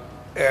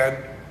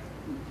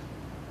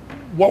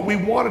what we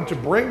wanted to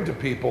bring to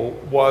people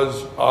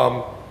was,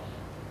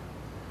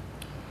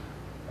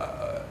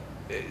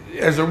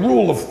 as a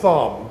rule of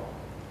thumb,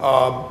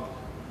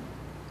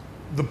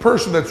 the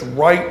person that's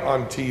right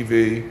on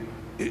TV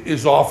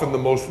is often the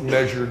most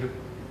measured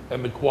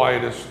and the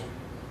quietest,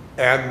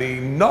 and the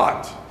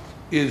nut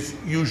is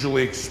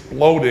usually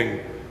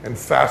exploding and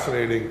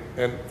fascinating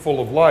and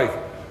full of life.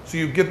 So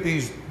you get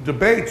these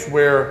debates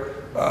where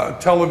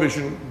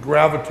television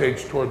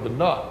gravitates toward the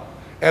nut.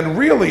 And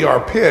really our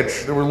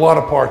pitch, there were a lot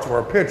of parts of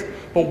our pitch,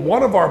 but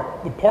one of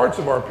the parts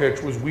of our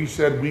pitch was we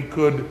said we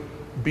could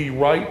be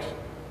right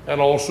and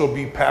also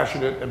be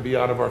passionate and be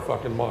out of our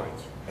fucking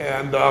minds.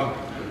 And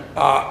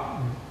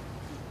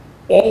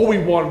all we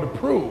wanted to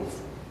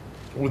prove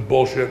with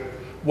bullshit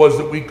was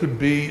that we could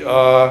be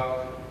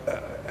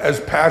as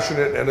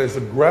passionate and as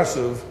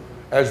aggressive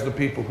as the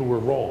people who were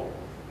wrong.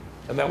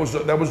 And that was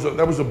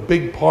a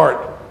big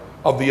part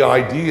of the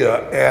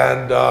idea.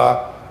 And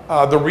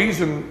the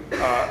reason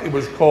it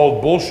was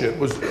called bullshit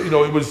was,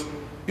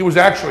 it was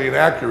actually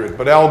inaccurate,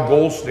 but Al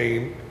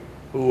Goldstein,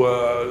 who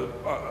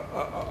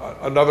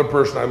another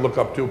person I look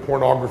up to, a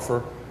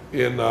pornographer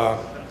in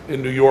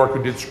New York,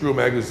 who did Screw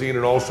Magazine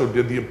and also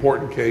did the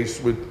important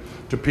case with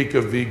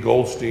Topeka v.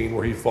 Goldstein,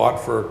 where he fought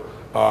for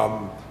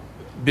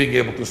being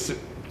able to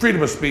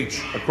freedom of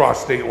speech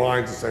across state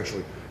lines,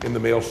 essentially, in the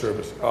mail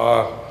service,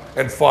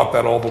 and fought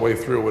that all the way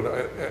through.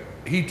 And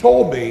he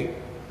told me,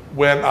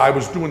 when I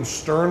was doing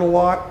Stern a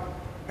lot,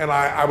 and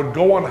I would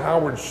go on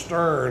Howard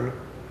Stern,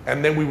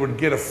 and then we would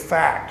get a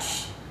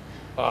fax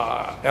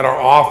at our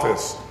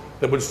office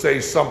that would say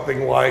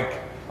something like,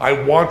 "I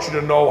want you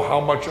to know how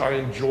much I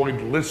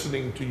enjoyed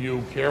listening to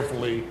you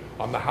carefully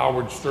on the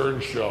Howard Stern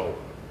show,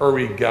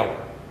 Uri Geller."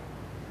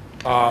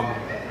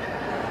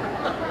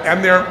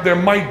 And there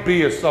might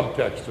be a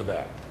subtext to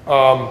that.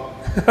 I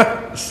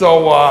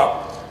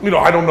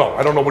don't know.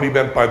 I don't know what he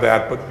meant by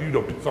that, but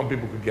some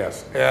people could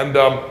guess. And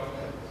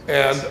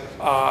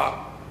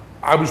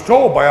I was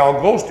told by Al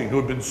Goldstein, who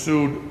had been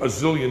sued a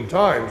zillion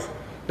times,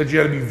 that you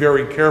had to be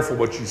very careful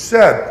what you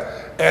said.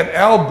 And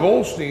Al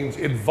Goldstein's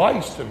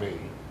advice to me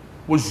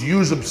was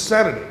use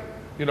obscenity.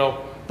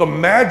 The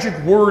magic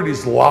word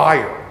is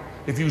liar.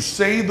 If you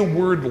say the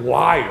word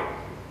liar,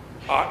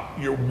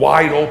 you're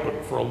wide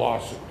open for a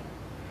lawsuit.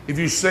 If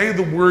you say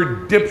the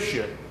word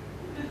dipshit,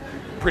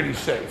 pretty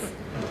safe.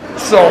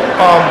 So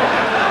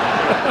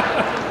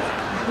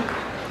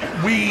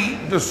we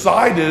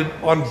decided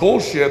on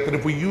bullshit that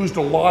if we used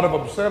a lot of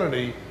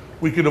obscenity,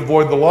 we could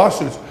avoid the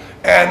lawsuits.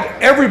 And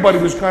everybody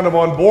was kind of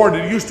on board.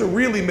 It used to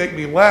really make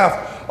me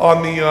laugh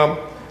on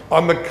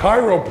the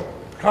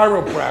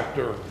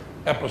chiropractor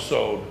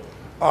episode.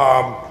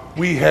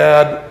 We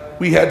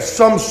had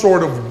some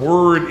sort of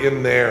word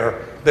in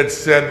there that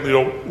said,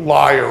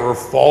 liar or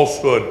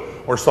falsehood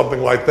or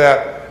something like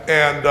that.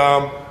 And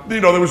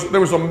there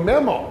was a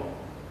memo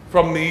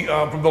from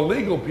the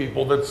legal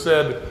people that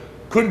said,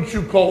 couldn't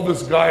you call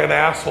this guy an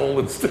asshole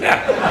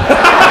instead?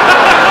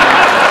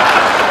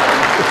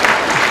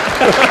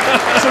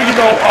 So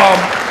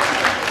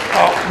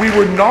we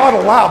were not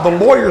allowed. The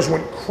lawyers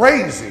went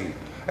crazy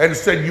and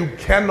said you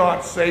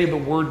cannot say the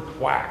word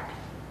quack.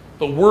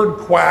 The word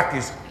quack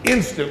is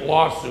instant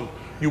lawsuit.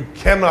 You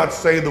cannot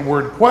say the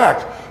word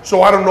quack.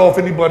 So I don't know if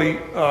anybody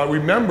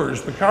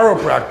remembers the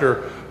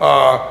chiropractor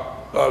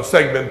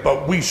segment,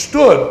 but we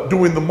stood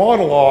doing the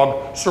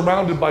monologue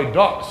surrounded by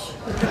ducks.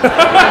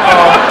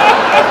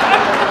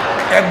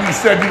 And we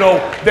said,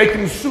 they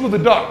can sue the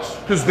ducks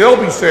because they'll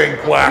be saying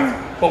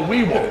quack, but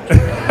we won't.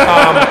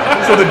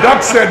 So the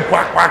duck said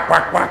quack, quack,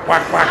 quack, quack,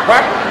 quack, quack,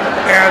 quack.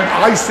 And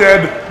I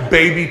said,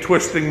 baby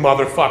twisting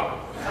motherfucker.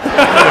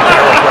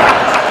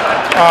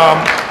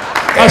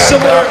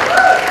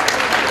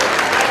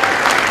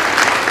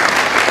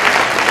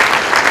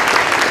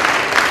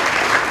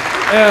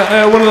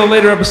 One of the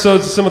later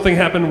episodes, a similar thing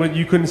happened when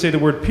you couldn't say the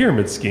word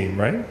pyramid scheme,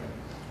 right?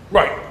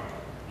 Right.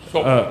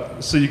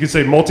 So you could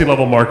say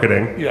multi-level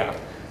marketing. Yeah.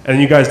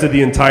 And you guys did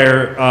the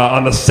entire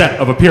on the set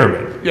of a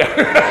pyramid. Yeah.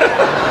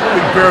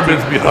 The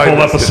pyramids behind the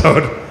whole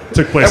episode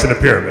took place in a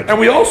pyramid. And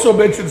we also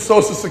mentioned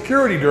Social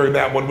Security during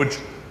that one, which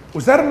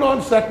was that a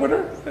non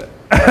sequitur?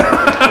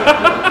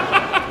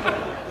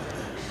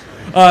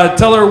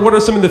 Teller, what are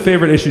some of the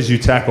favorite issues you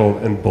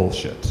tackled in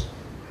bullshit?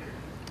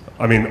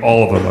 I mean,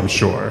 all of them, I'm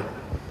sure.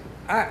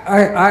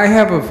 I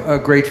have a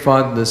great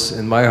fondness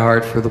in my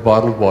heart for the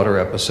bottled water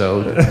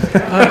episode.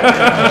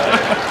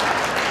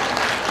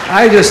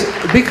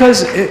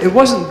 Because it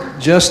wasn't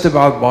just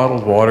about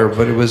bottled water,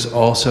 but it was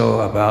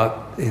also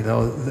about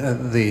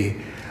the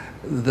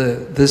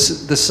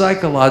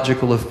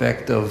psychological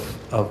effect of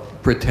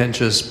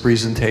pretentious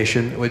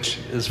presentation, which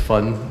is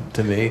fun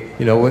to me.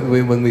 You know,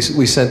 when we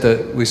sent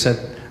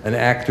an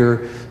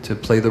actor to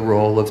play the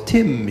role of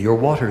Tim, your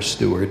water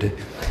steward,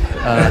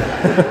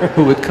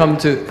 who would come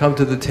to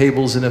the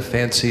tables in a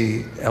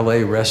fancy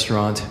LA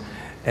restaurant,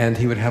 and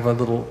he would have a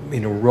little,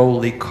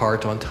 rolly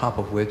cart on top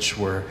of which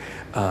were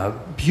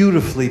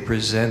beautifully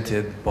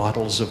presented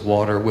bottles of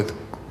water with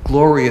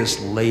glorious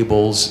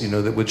labels,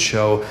 that would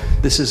show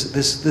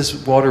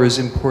this water is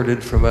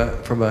imported from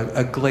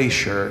a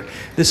glacier.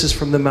 This is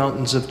from the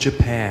mountains of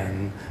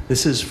Japan.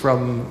 This is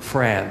from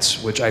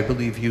France, which I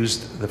believe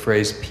used the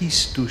phrase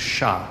 "pisse du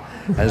chat"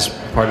 as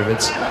part of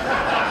its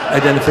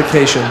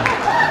identification,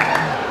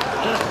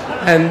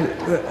 and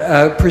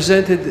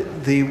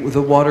presented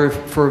the water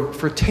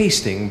for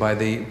tasting by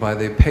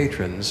the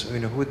patrons,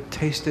 who would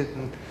taste it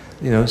and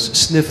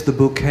sniff the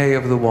bouquet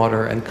of the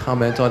water and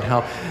comment on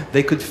how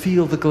they could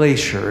feel the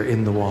glacier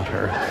in the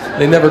water.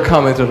 They never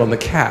commented on the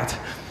cat.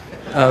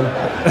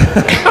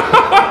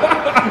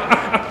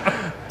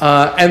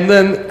 And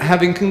then,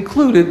 having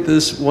concluded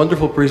this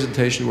wonderful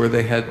presentation where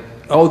they had,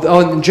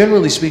 and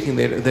generally speaking,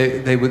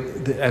 they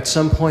would, at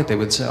some point they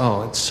would say,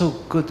 "Oh, it's so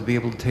good to be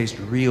able to taste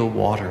real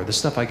water. The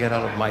stuff I get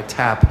out of my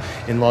tap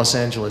in Los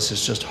Angeles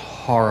is just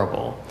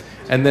horrible."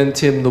 And then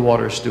Tim, the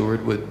water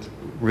steward, would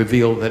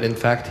reveal that in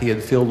fact he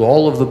had filled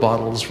all of the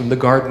bottles from the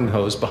garden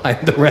hose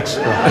behind the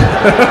restaurant.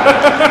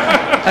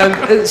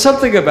 And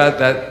something about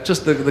that,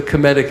 just the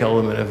comedic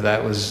element of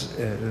that was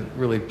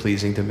really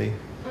pleasing to me.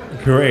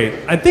 Great.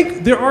 I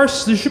think there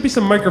should be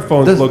some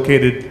microphones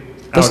located.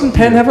 Doesn't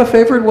Penn have a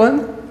favorite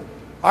one?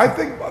 I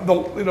think the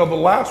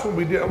last one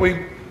we did.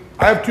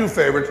 I have two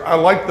favorites. I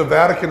like the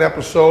Vatican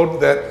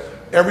episode that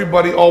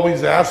everybody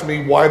always asks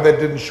me why that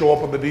didn't show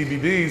up on the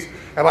DVDs,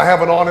 and I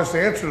have an honest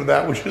answer to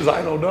that, which is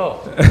I don't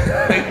know.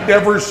 They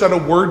never said a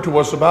word to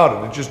us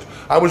about it.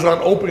 I was on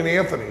Opie and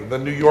Anthony, the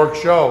New York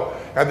show,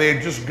 and they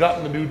had just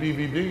gotten the new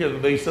DVD,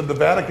 and they said the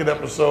Vatican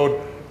episode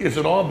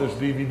isn't on this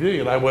DVD,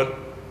 and I went,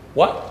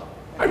 what?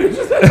 I mean,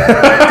 just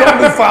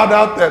totally found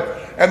out that.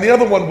 And the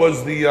other one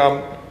was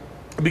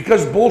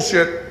because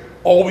bullshit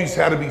always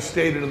had to be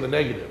stated in the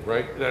negative,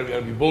 right? It had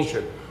to be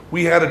bullshit.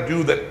 We had to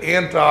do that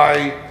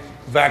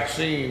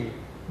anti-vaccine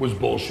was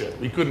bullshit.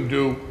 We couldn't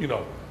do,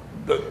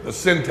 the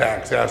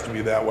syntax has to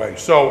be that way.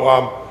 So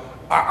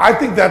I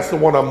think that's the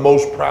one I'm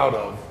most proud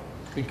of,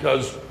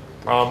 because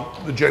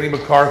the Jenny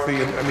McCarthy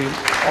and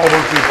all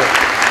those people.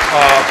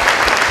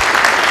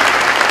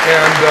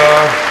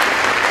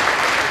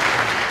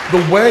 The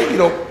way,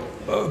 the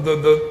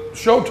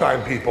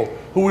Showtime people,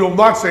 who we will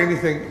not say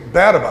anything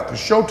bad about,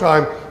 because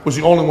Showtime was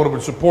the only one who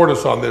would support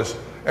us on this.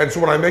 And so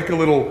when I make a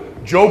little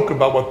joke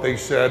about what they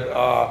said,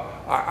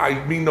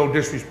 I mean no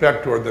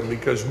disrespect toward them,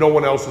 because no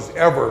one else has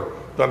ever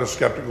done a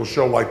skeptical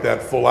show like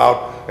that full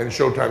out, and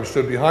Showtime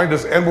stood behind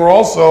us. And we're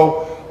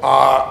also,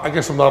 I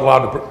guess I'm not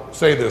allowed to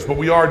say this, but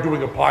we are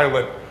doing a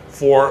pilot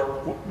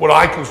for what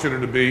I consider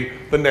to be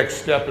the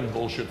next step in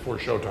bullshit for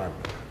Showtime.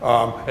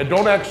 And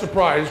don't act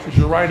surprised, because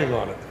you're writing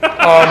on it.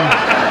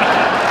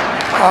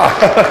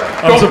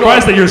 I'm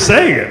surprised that you're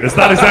saying it. It's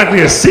not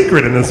exactly a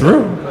secret in this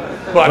room.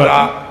 But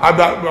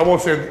I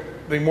won't say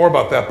anything more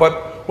about that.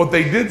 But what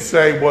they did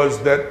say was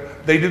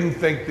that they didn't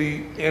think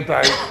the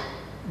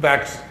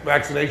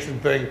anti-vaccination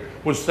thing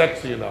was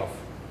sexy enough.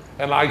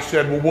 And I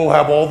said, well, we'll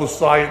have all the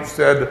science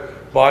said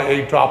by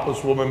a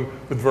topless woman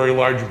with very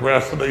large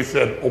breasts. And they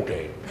said,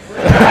 okay.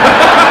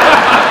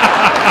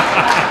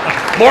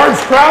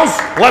 Lawrence Krauss,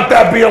 let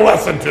that be a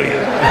lesson to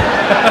you.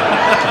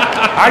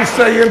 I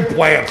say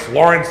implants,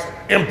 Lawrence,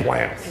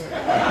 implants.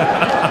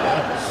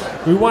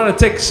 We want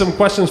to take some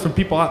questions from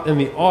people out in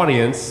the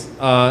audience.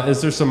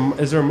 Is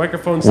there a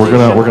microphone We're station?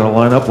 gonna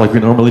line up like we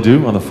normally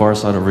do on the far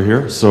side over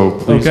here. So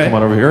please come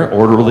on over here,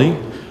 orderly.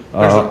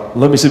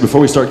 Let me see before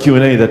we start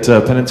Q&A that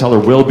Penn and Teller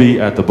will be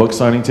at the book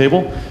signing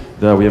table.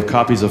 We have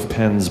copies of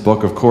Penn's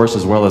book, of course,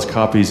 as well as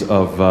copies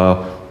of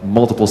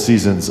multiple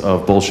seasons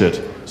of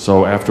bullshit.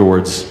 So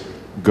afterwards,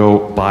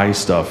 go buy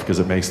stuff, because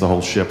it makes the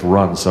whole ship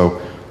run.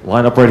 So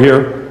line up right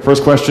here.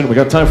 First question. We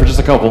got time for just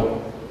a couple.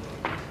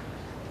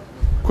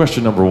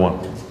 Question number one.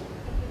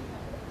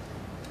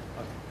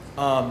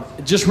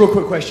 Just real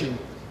quick question.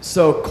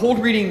 So cold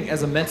reading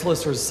as a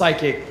mentalist or a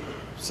psychic,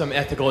 some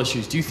ethical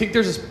issues. Do you think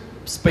there's a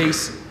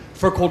space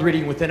for cold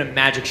reading within a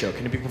magic show?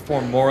 Can it be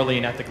performed morally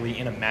and ethically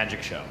in a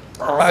magic show?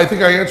 I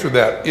think I answered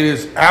that. It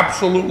is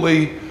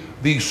absolutely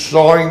the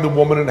sawing the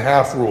woman in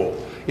half rule.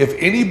 If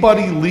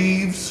anybody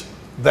leaves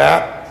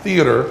that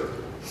theater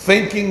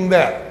thinking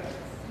that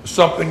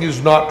something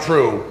is not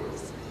true,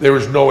 there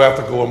is no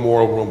ethical or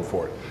moral room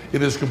for it.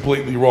 It is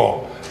completely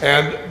wrong.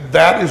 And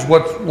that is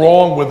what's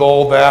wrong with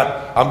all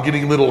that. I'm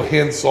getting little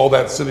hints, all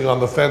that sitting on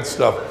the fence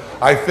stuff.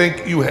 I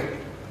think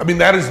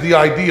that is the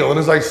ideal. And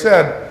as I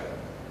said,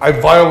 I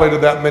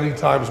violated that many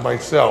times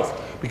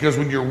myself, because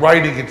when you're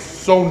writing, it's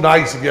so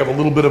nice if you have a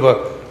little bit of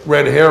a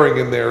red herring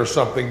in there or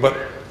something. But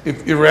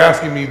if you're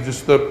asking me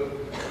just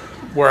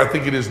where I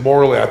think it is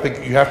morally, I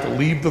think you have to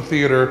leave the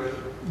theater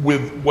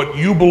with what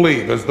you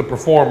believe as the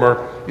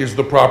performer is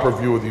the proper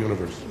view of the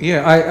universe.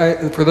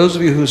 Yeah, for those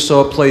of you who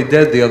saw Play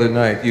Dead the other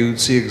night, you'd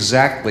see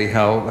exactly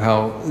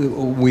how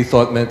we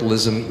thought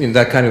mentalism,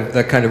 that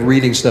kind of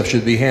reading stuff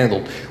should be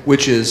handled,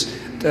 which is,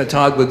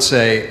 Todd would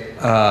say,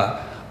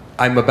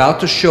 I'm about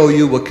to show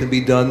you what can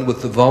be done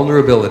with the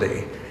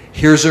vulnerability.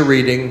 Here's a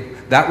reading.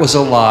 That was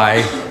a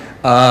lie.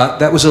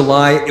 That was a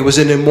lie. It was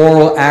an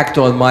immoral act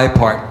on my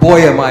part.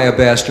 Boy, am I a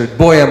bastard.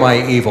 Boy, am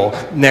I evil.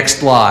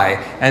 Next lie.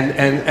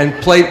 And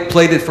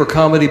played it for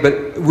comedy,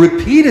 but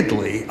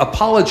repeatedly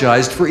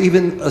apologized for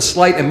even a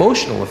slight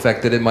emotional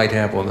effect that it might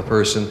have on the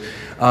person,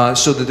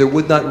 so that there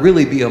would not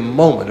really be a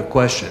moment of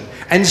question.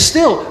 And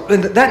still,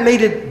 that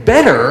made it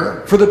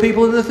better for the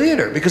people in the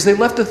theater, because they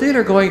left the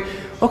theater going,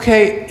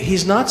 okay,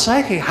 he's not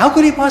psychic. How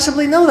could he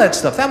possibly know that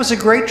stuff? That was a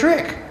great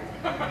trick.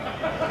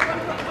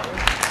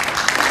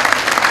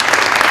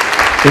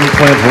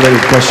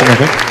 Implant-related question, I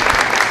think.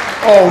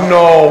 Oh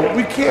no,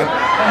 we can't.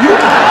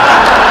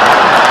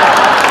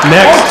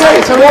 Next. Okay,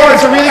 it's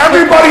a really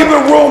everybody in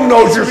the room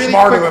knows you're really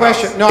smarter quick than us.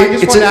 question. No, I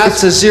just want to ask.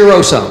 It's a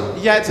zero sum.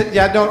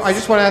 Yeah, no, I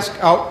just want to ask.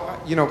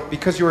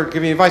 Because you were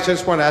giving advice, I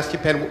just want to ask you,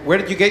 Penn, where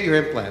did you get your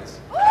implants?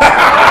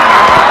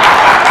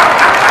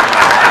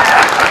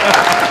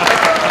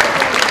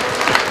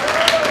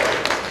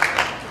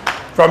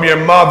 From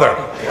your mother.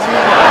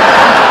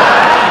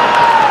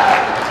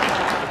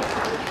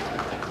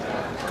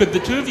 Could the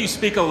two of you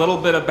speak a little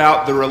bit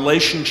about the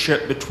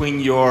relationship between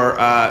your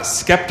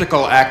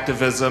skeptical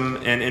activism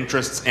and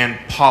interests and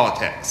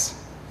politics?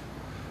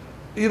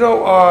 You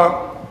know,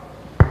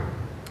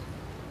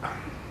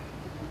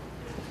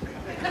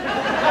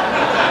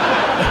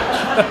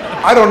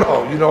 I don't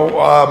know. You know,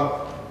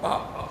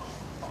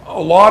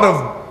 a lot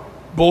of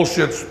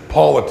bullshit's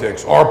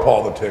politics, our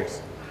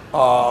politics,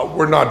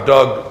 we're not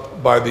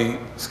dug by the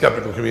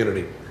skeptical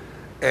community.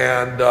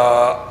 And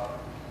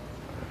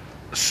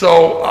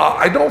so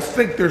I don't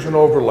think there's an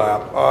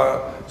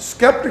overlap.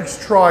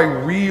 Skeptics try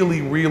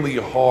really, really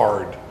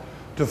hard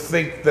to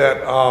think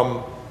that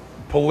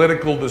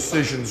political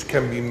decisions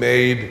can be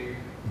made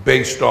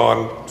based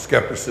on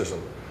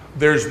skepticism.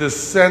 There's this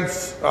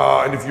sense,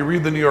 and if you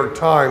read the New York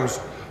Times,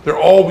 they're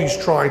always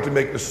trying to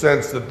make the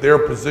sense that their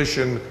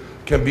position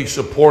can be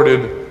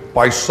supported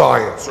by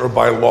science or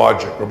by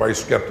logic or by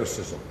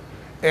skepticism.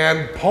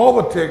 And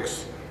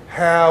politics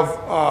have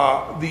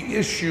the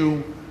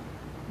issue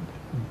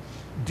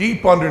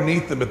deep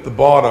underneath them at the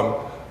bottom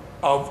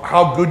of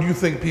how good you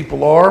think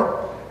people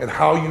are and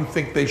how you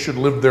think they should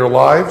live their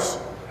lives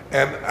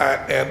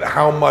and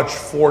how much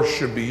force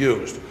should be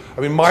used.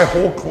 I mean, my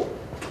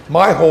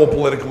whole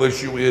political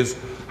issue is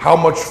how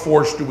much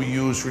force do we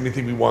use for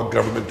anything we want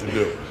government to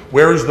do?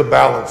 Where is the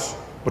balance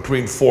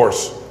between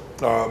force,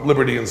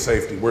 liberty and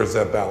safety? Where's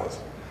that balance?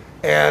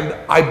 And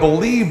I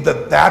believe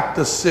that that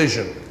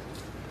decision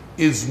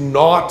is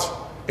not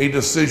a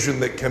decision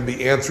that can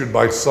be answered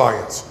by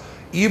science.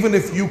 Even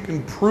if you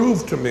can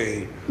prove to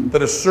me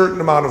that a certain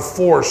amount of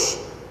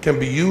force can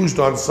be used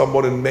on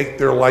someone and make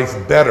their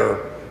life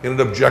better in an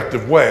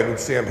objective way. I mean,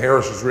 Sam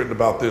Harris has written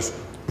about this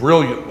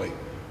brilliantly.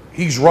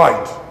 He's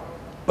right.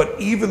 But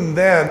even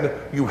then,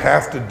 you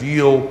have to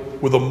deal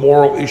with a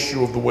moral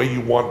issue of the way you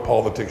want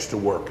politics to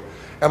work.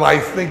 And I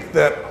think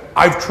that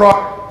I've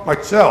tried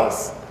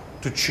myself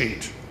to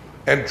cheat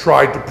and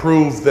tried to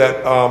prove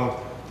that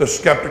the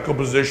skeptical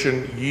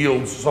position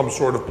yields some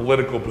sort of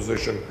political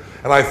position.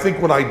 And I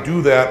think when I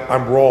do that,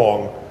 I'm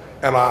wrong.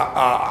 And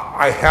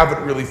I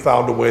haven't really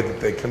found a way that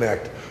they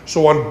connect.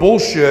 So on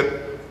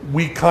bullshit,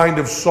 we kind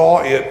of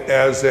saw it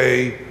as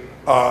a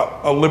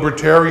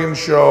libertarian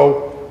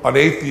show, an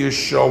atheist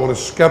show, and a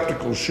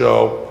skeptical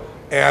show.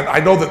 And I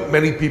know that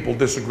many people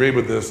disagree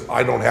with this.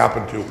 I don't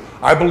happen to.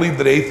 I believe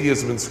that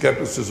atheism and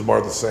skepticism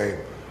are the same.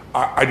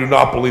 I do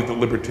not believe that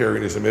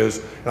libertarianism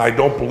is, and I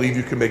don't believe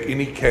you can make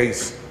any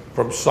case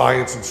from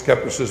science and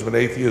skepticism and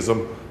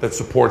atheism that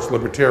supports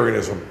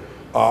libertarianism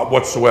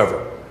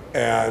whatsoever.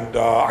 And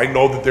I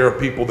know that there are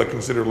people that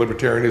consider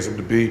libertarianism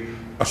to be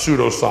a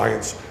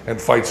pseudoscience and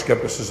fight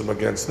skepticism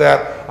against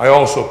that. I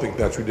also think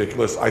that's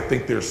ridiculous. I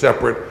think they're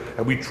separate,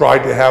 and we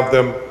tried to have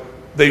them.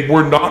 They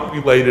were not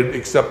related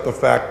except the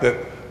fact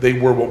that they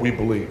were what we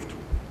believed.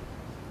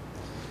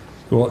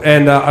 Cool.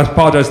 And I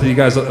apologize to you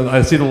guys.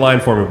 I see the line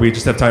for me. We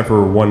just have time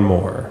for one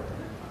more.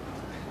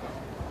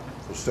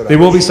 They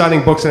will be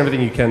signing books and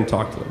everything. You can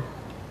talk to them.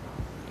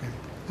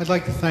 I'd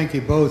like to thank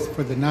you both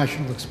for the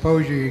national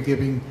exposure you're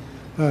giving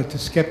to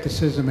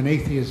skepticism and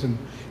atheism.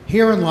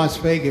 Here in Las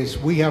Vegas,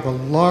 we have a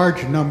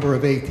large number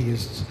of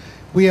atheists.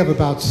 We have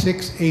about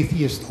 6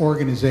 atheist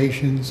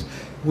organizations.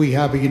 We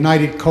have a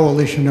United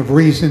Coalition of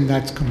Reason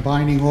that's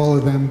combining all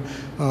of them,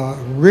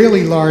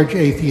 really large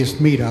atheist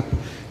meetup.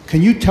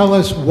 Can you tell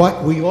us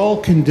what we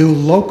all can do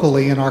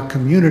locally in our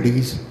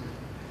communities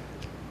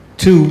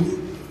to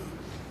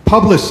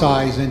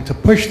publicize and to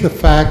push the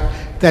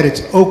fact that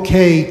it's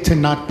okay to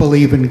not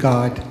believe in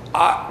God?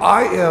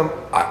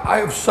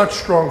 I have such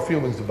strong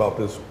feelings about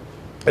this,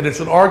 and it's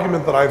an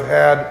argument that I've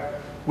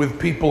had with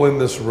people in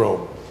this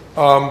room.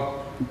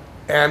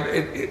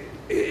 And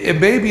it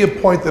may be a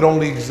point that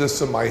only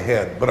exists in my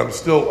head, but I'm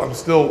still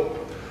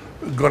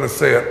going to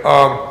say it.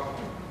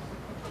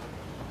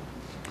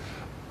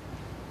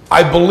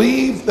 I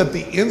believe that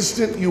the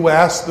instant you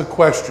ask the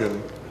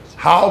question,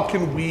 how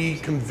can we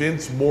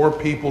convince more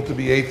people to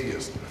be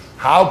atheist?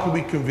 How can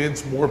we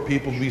convince more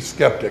people to be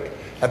skeptic?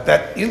 At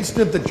that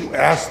instant that you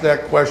ask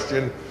that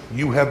question,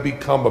 you have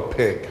become a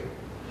pig.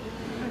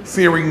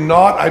 Fearing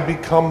not, I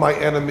become my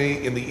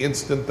enemy in the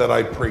instant that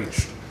I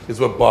preached,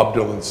 is what Bob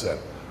Dylan said.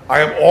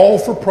 I am all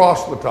for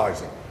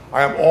proselytizing.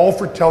 I am all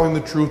for telling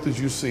the truth as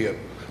you see it.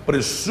 But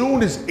as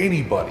soon as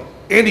anybody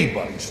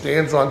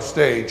stands on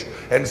stage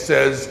and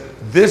says,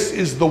 this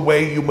is the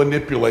way you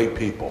manipulate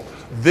people,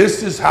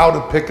 this is how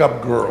to pick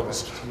up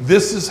girls,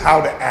 this is how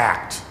to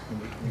act,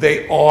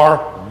 they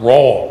are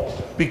wrong.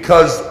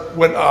 Because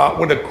when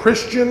a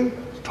Christian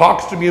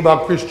talks to me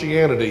about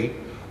Christianity,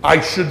 I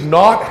should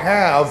not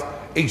have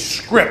a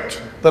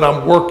script that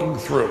I'm working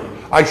through.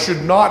 I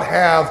should not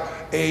have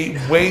a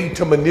way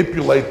to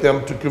manipulate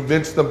them to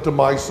convince them to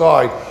my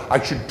side.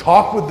 I should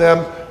talk with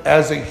them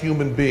as a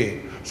human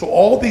being. So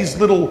all these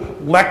little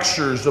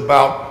lectures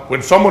about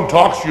when someone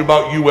talks to you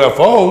about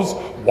UFOs,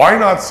 why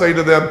not say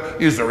to them,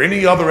 is there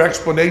any other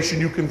explanation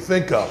you can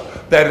think of?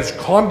 That is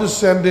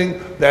condescending,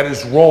 that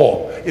is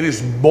wrong. It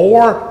is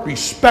more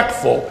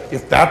respectful,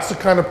 if that's the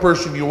kind of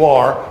person you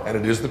are, and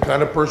it is the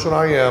kind of person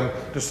I am,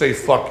 to say,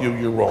 fuck you,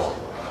 you're wrong.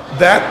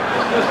 That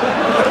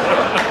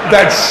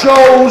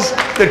shows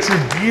that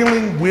you're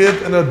dealing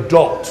with an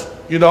adult.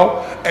 You know,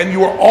 and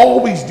you are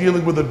always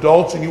dealing with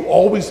adults, and you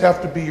always have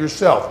to be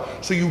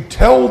yourself. So you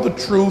tell the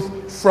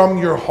truth from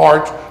your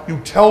heart, you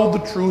tell the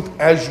truth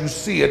as you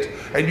see it,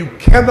 and you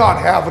cannot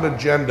have an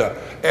agenda.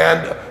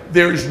 And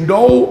there's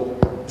no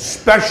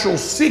special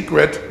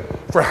secret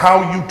for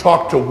how you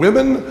talk to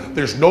women.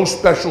 There's no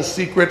special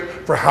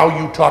secret for how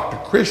you talk to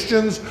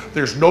Christians.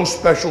 There's no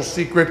special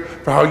secret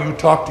for how you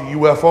talk to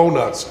UFO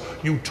nuts.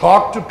 You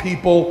talk to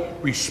people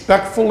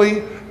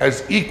respectfully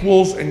as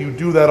equals, and you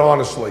do that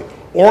honestly.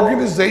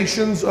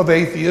 Organizations of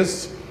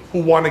atheists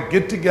who want to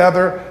get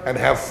together and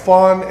have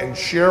fun and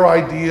share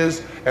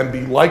ideas and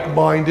be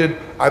like-minded,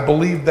 I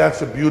believe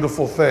that's a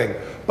beautiful thing.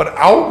 But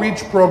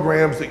outreach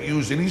programs that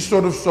use any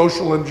sort of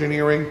social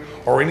engineering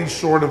or any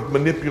sort of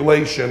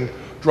manipulation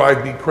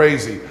drive me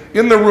crazy.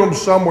 In the room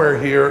somewhere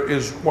here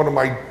is one of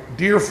my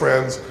dear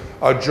friends,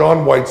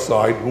 John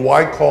Whiteside, who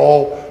I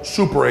call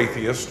super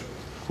atheist,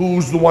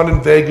 who's the one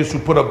in Vegas who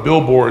put up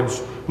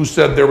billboards who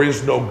said there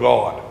is no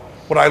God.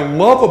 What I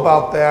love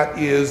about that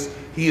is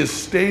he is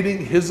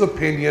stating his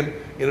opinion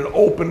in an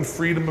open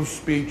freedom of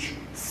speech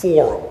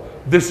forum.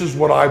 This is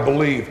what I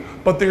believe.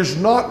 But there's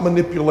not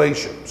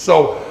manipulation.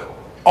 So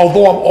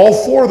although I'm all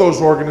for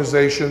those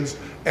organizations,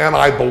 and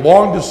I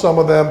belong to some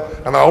of them,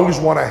 and I always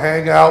want to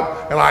hang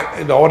out, and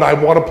I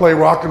want to play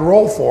rock and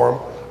roll for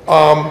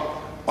them,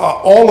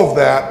 all of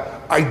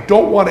that, I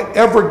don't want to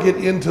ever get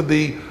into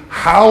the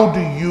how do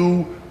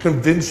you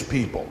convince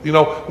people. You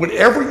know,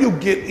 whenever you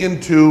get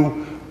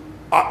into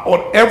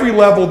on every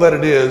level that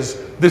it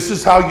is, this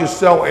is how you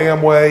sell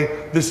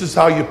Amway, this is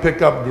how you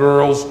pick up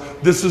girls,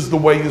 this is the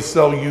way you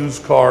sell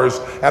used cars.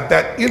 At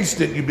that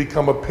instant, you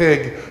become a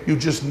pig. You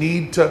just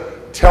need to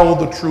tell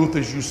the truth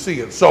as you see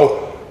it.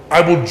 So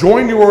I will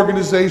join your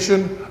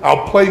organization,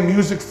 I'll play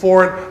music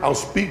for it, I'll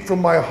speak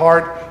from my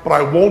heart, but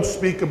I won't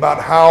speak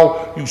about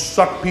how you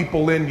suck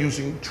people in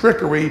using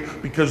trickery,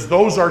 because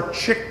those are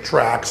chick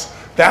tracks.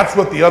 That's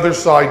what the other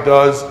side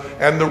does,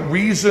 and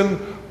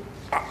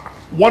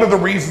one of the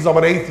reasons I'm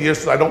an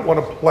atheist is I don't want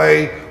to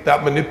play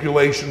that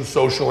manipulation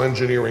social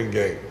engineering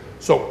game.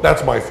 So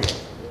that's my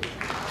feeling.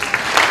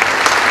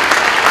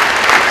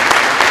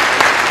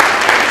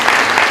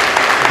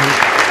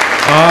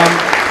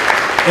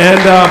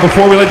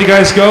 Before we let you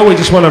guys go, we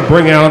just want to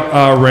bring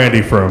out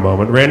Randy for a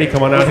moment. Randy,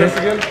 come on out here.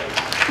 Again?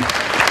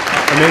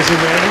 Amazing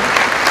Randy.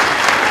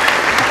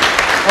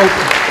 Oh,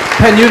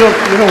 Penn, you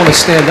don't want to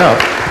stand up.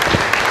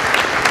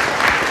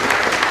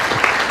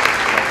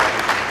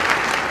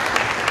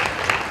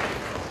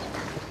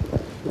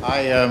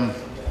 I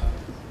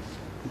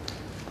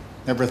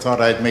never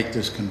thought I'd make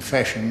this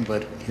confession,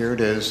 but here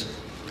it is.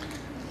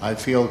 I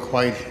feel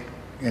quite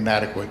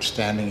inadequate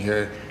standing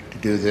here to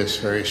do this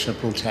very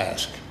simple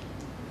task.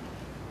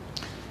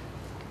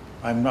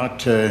 I'm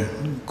not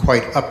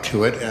quite up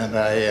to it, and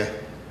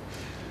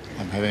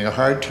I'm having a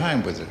hard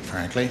time with it,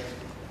 frankly,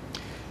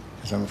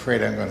 because I'm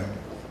afraid I'm going to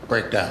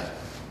break down.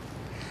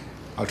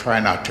 I'll try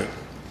not to.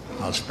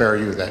 I'll spare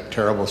you that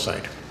terrible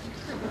sight.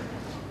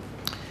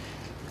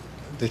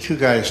 The two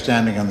guys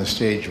standing on the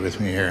stage with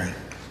me here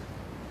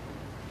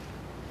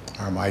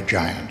are my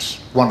giants.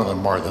 One of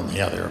them more than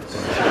the other, of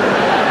course.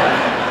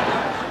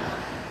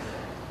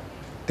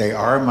 They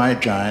are my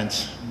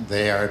giants.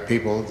 They are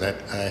people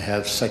that I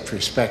have such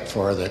respect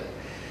for that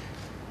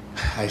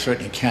I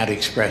certainly can't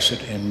express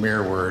it in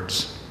mere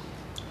words.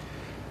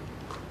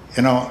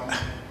 You know,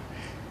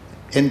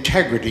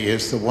 integrity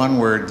is the one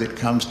word that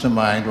comes to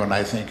mind when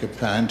I think of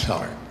Penn and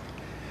Teller.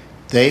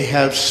 They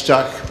have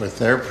stuck with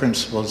their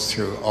principles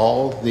through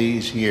all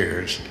these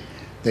years.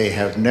 They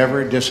have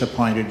never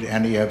disappointed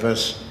any of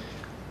us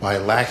by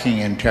lacking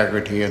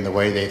integrity in the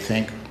way they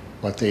think,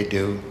 what they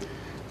do,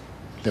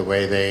 the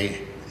way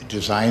they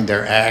design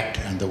their act,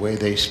 and the way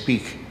they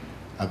speak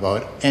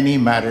about any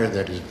matter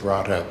that is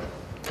brought up.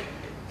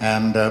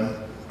 And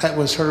that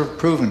was sort of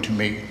proven to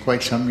me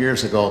quite some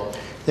years ago.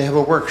 They have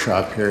a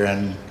workshop here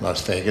in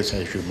Las Vegas,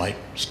 as you might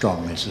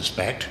strongly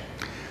suspect,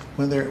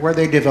 where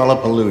they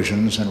develop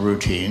illusions and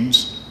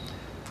routines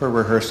for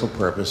rehearsal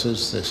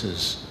purposes. This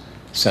is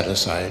set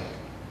aside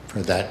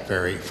for that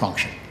very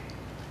function.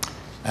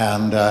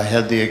 And I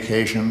had the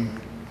occasion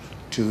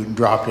to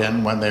drop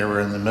in when they were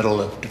in the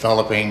middle of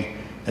developing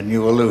a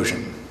new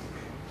illusion.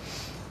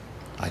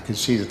 I could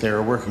see that they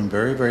were working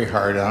very, very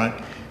hard on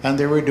it, and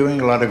they were doing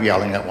a lot of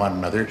yelling at one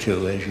another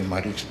too, as you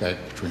might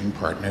expect between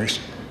partners.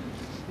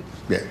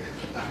 Yeah.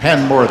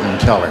 Penn more than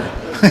Teller.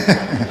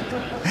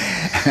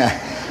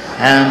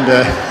 And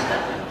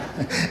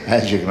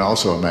as you can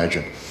also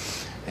imagine.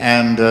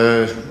 And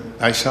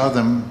I saw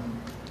them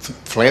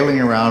flailing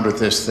around with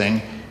this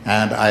thing,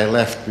 and I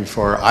left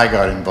before I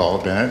got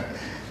involved in it.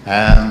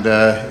 And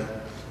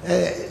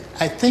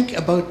I think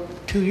about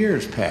 2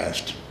 years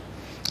passed.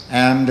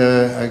 And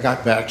I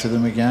got back to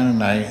them again,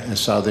 and I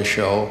saw the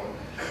show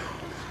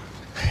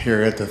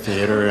here at the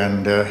theater,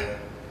 and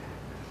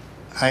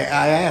I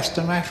asked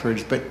them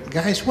afterwards, but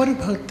guys, what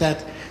about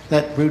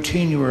that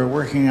routine you were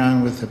working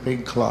on with the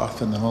big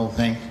cloth and the whole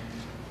thing?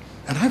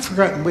 And I've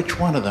forgotten which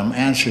one of them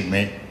answered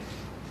me.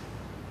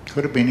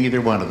 Could have been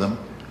either one of them.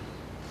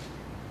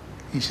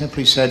 He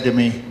simply said to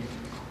me,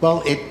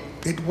 well,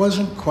 it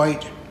wasn't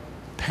quite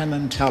Penn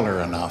and Teller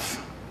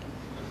enough.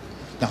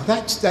 Now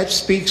that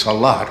speaks a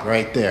lot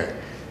right there,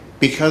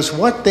 because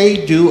what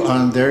they do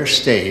on their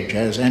stage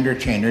as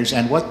entertainers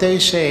and what they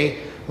say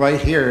right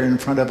here in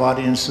front of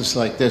audiences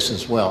like this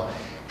as well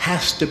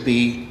has to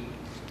be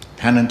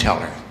Penn and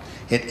Teller.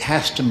 It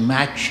has to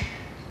match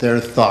their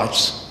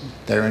thoughts,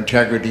 their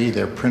integrity,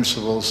 their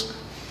principles,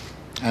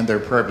 and their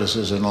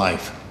purposes in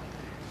life.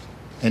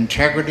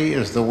 Integrity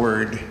is the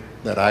word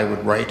that I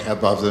would write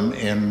above them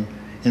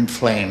in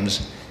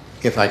flames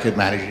if I could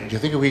manage it. Do you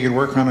think we could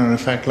work on an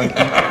effect like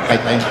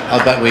that?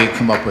 I'll bet we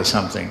come up with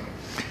something.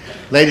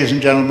 Ladies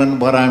and gentlemen,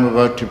 what I'm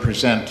about to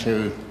present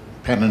to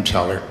Penn and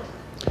Teller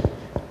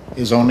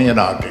is only an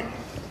object.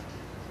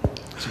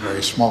 It's a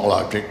very small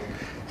object,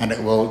 and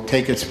it will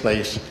take its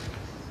place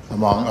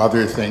among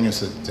other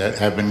things that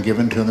have been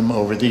given to them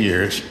over the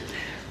years.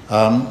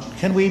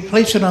 Can we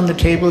place it on the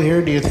table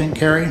here, do you think,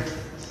 Carrie?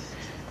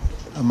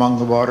 Among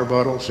the water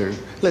bottles? Or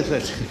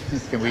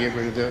can we get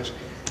rid of those?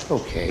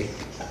 Okay.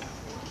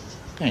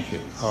 Thank you.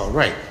 All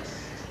right.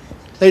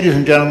 Ladies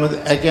and gentlemen,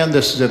 again,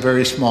 this is a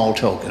very small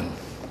token.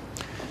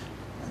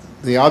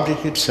 The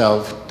object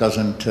itself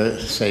doesn't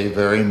say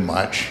very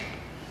much,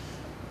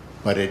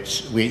 but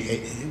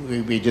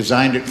we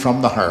designed it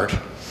from the heart,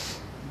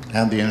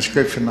 and the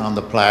inscription on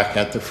the plaque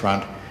at the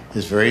front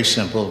is very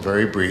simple,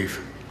 very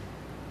brief,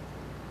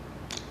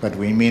 but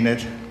we mean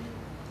it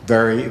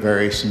very,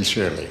 very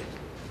sincerely.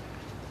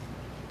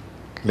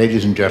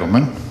 Ladies and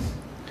gentlemen,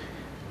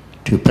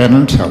 to Penn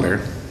and Teller,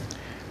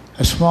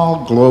 a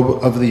small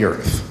globe of the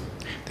earth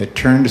that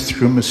turns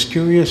through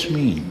mysterious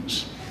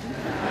means.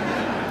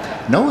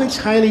 No, it's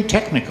highly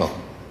technical,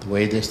 the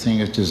way this thing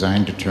is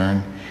designed to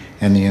turn,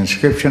 and the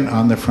inscription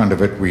on the front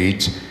of it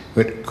reads,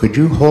 but could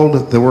you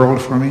hold the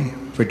world for me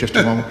for just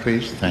a moment,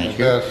 please? Thank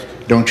you. Yes.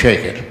 Don't shake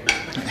it.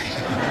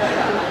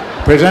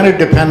 Presented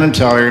to Penn and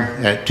Teller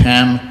at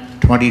TAM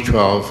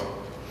 2012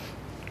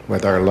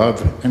 with our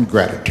love and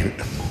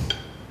gratitude.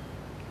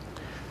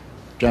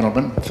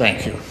 Gentlemen,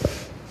 thank you.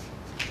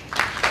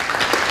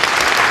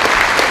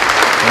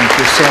 Thank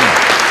you so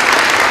much.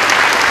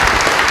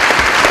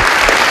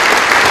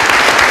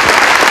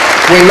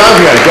 We love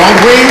you, don't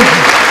we?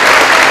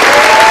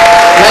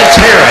 Let's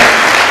hear it.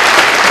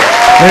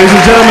 Ladies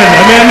and gentlemen,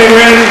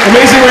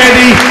 Amazing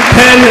Randy,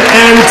 Penn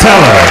and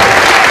Teller.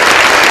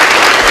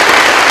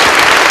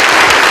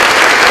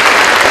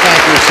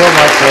 Thank you so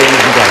much,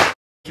 ladies and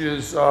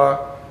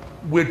gentlemen.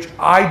 Which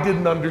I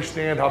didn't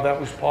understand how that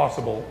was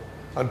possible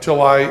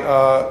until I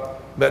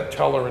met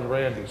Teller and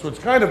Randy. So it's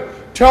kind of,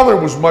 Teller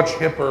was much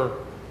hipper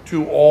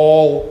to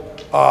all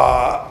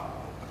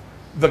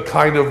the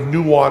kind of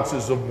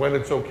nuances of when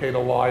it's okay to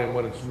lie and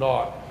when it's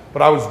not.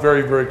 But I was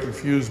very, very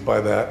confused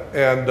by that.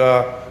 And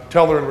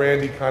Teller and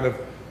Randy kind of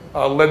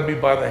led me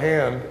by the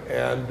hand.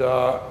 And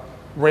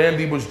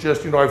Randy was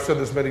just, you know, I've said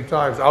this many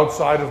times,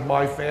 outside of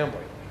my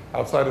family,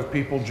 outside of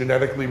people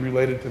genetically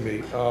related to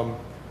me,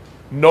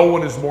 no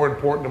one is more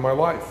important in my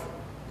life.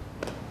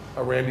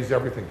 Randy's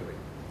everything to me.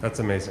 That's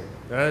amazing.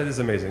 That is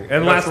amazing.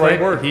 And That's last the right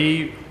night, word.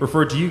 he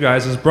referred to you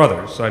guys as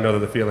brothers, so I know that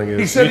the feeling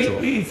is mutual.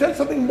 He said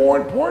something more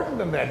important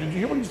than that. Did you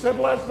hear what he said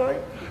last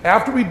night?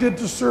 After we did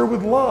To Sir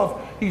With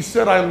Love, he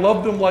said, I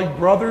loved them like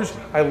brothers,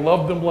 I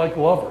loved them like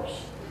lovers.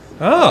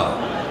 Oh.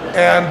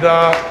 And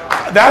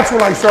that's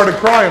when I started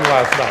crying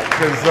last night,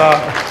 because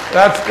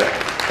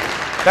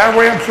that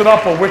ramps it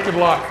up a wicked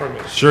lot for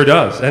me. Sure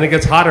does, and it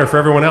gets hotter for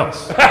everyone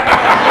else.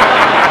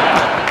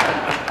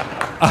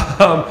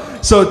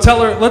 So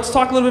Teller, let's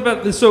talk a little bit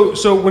about this.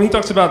 So when he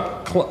talks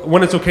about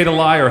when it's okay to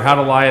lie or how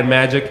to lie in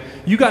magic,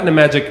 you got into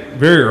magic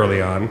very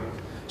early on.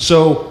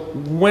 So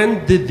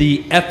when did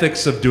the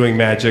ethics of doing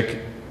magic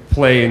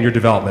play in your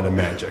development of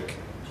magic?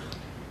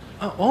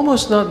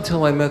 Almost not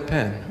until I met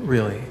Penn,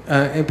 really.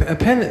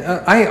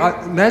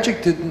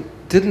 Magic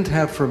didn't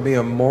have for me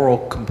a moral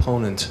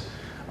component,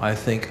 I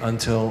think,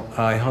 until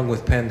I hung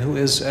with Penn, who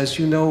is, as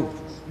you know,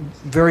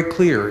 very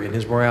clear in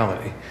his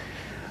morality.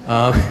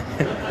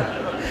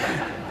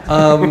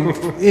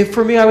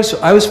 For me, I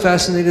was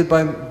fascinated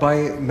by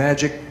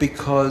magic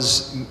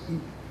because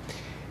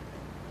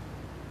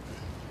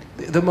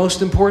the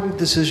most important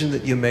decision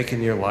that you make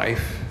in your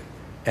life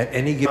at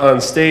any given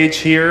on stage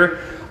here.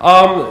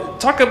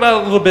 Talk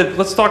about a little bit.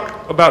 Let's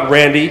talk about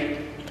Randy.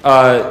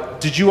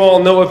 Did you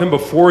all know of him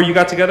before you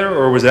got together,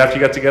 or was it after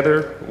you got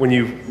together when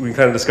you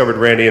kind of discovered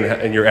Randy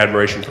and your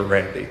admiration for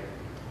Randy?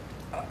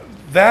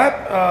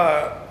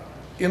 That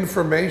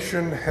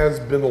information has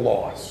been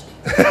lost.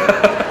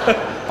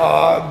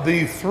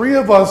 The three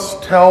of us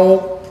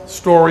tell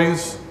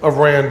stories of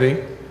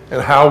Randy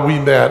and how we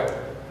met,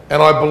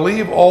 and I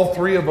believe all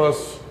three of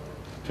us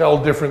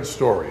tell different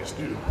stories.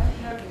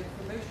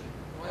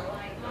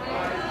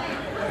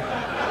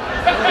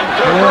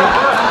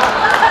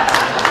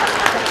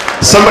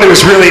 Somebody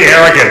was really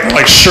arrogant,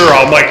 like, sure,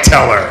 I'll Mike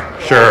Teller.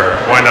 Sure,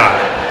 why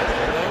not?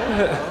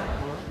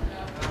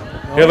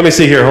 Here, let me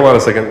see here. Hold on a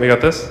second. We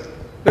got this?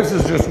 This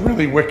is just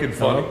really wicked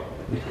funny.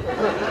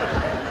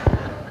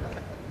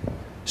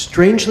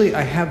 Strangely,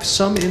 I have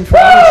some information.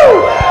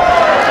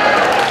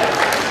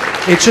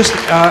 It's just,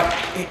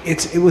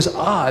 it was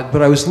odd,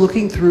 but I was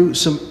looking through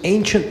some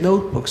ancient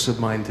notebooks of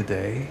mine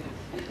today,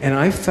 and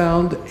I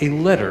found a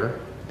letter,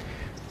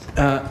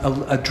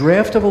 a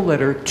draft of a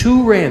letter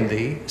to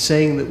Randy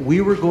saying that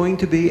we were going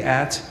to be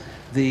at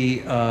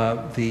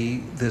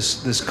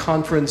this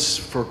conference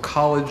for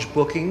college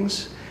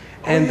bookings,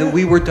 and that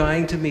we were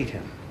dying to meet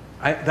him.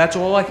 That's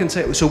all I can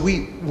say. So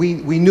we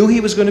knew he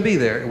was going to be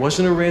there. It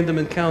wasn't a random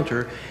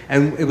encounter,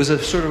 and it was a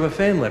sort of a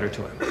fan letter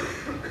to him.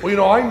 Well, you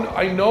know,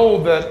 I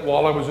know that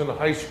while I was in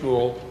high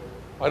school,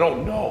 I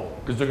don't know,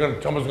 because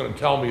someone's going to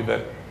tell me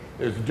that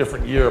it's a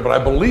different year, but I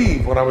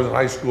believe when I was in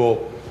high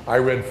school, I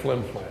read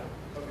Flim Flam.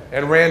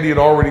 And Randy had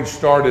already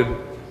started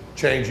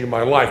changing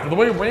my life. But the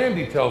way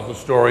Randy tells the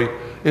story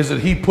is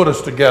that he put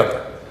us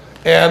together.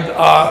 And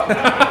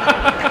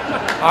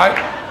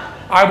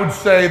I would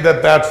say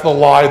that that's the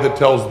lie that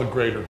tells the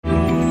greater.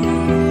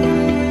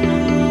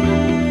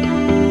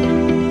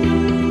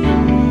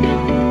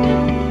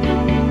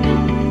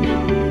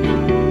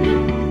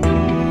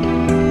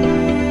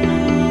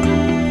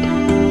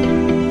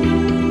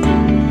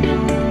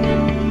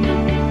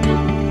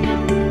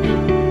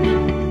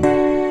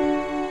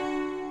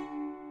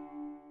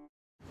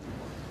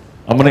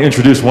 I'm going to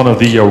introduce one of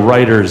the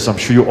writers. I'm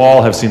sure you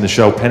all have seen the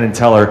show, Penn and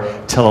Teller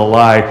Tell a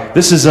Lie.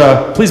 This is,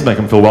 please make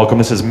him feel welcome.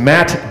 This is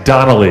Matt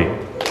Donnelly.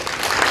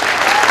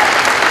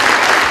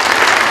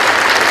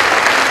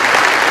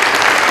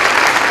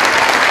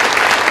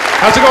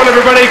 How's it going,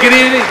 everybody? Good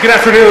evening, good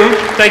afternoon.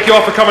 Thank you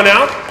all for coming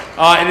out.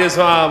 It is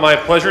my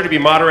pleasure to be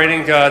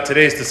moderating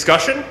today's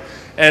discussion.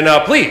 And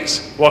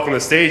please welcome to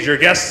the stage your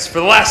guests.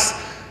 For the last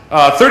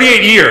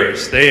 38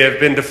 years, they have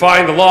been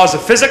defying the laws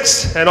of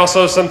physics and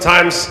also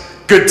sometimes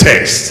good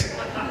taste.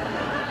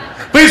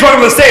 Please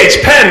welcome to the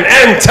stage, Penn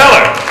and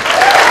Teller.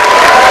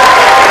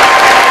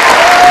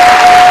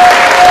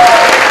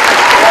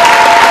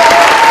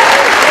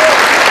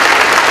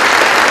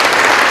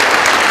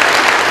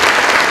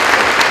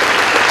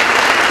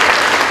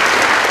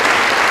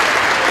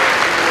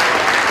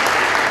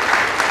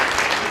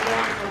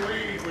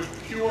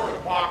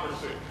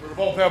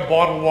 Have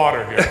bottled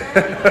water here.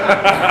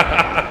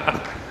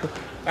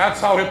 That's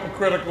how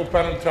hypocritical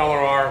Penn and Teller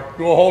are.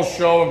 Do a whole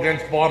show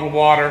against bottled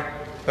water,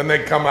 then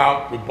they come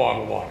out with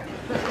bottled water.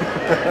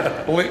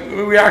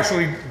 We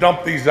actually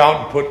dump these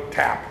out and put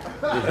tap.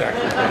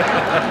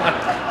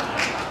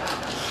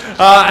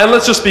 And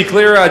let's just be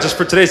clear, just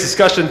for today's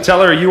discussion,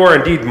 Teller, you are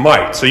indeed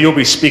Mike, so you'll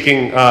be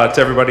speaking to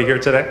everybody here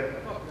today.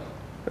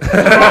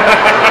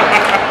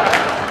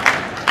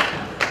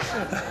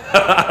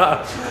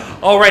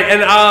 All right, and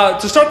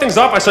to start things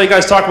off, I saw you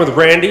guys talking with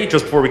Randy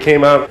just before we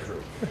came out.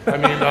 I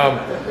mean,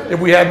 if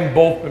we hadn't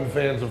both been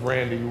fans of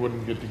Randy, we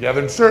wouldn't get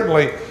together. And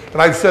certainly,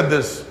 and I've said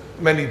this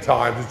many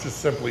times, it's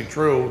just simply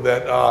true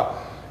that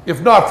if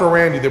not for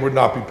Randy, there would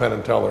not be Penn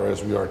and Teller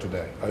as we are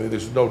today. I mean,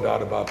 there's no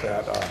doubt about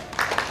that.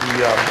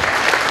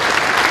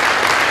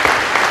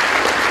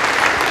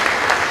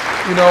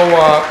 You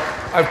know,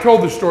 I've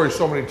told this story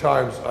so many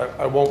times,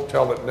 I won't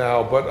tell it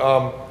now, but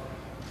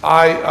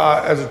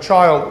as a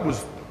child,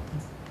 was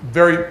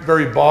very,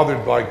 very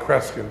bothered by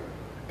Kreskin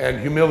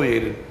and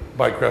humiliated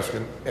by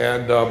Kreskin.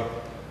 And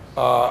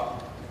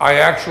I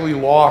actually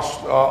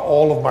lost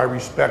all of my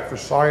respect for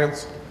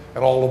science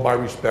and all of my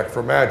respect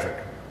for magic.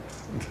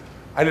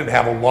 I didn't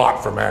have a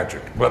lot for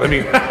magic, but I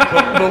mean,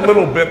 the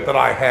little bit that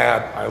I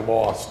had, I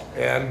lost.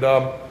 And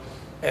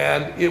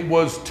it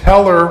was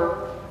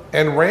Teller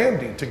and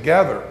Randy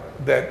together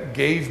that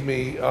gave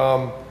me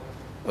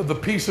the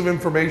piece of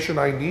information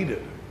I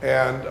needed.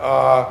 And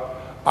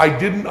I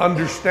didn't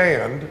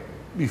understand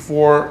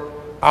before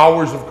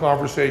hours of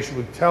conversation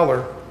with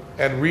Teller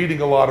and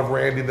reading a lot of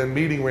Randi, then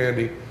meeting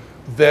Randi,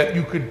 that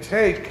you could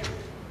take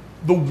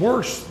the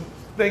worst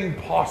thing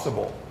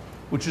possible,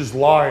 which is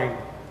lying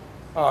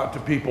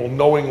to people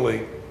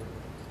knowingly,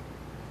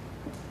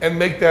 and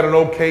make that an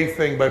okay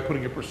thing by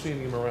putting a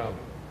proscenium around it.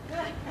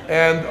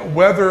 And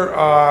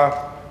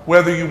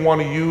whether you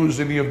want to use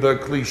any of the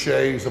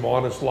cliches of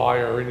honest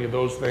liar or any of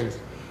those things,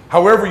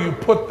 however you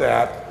put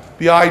that,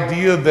 the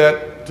idea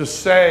that to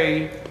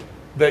say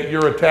that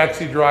you're a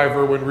taxi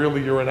driver when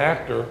really you're an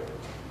actor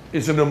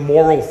is an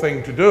immoral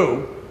thing to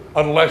do,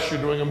 unless you're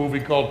doing a movie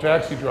called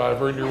Taxi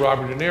Driver and you're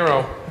Robert De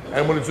Niro,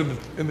 and when it's in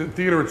the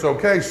theater it's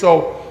okay.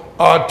 So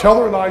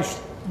Teller and I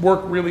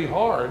work really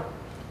hard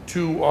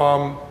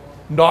to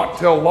not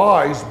tell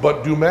lies,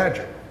 but do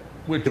magic.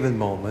 Which given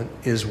moment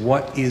is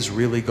what is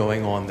really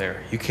going on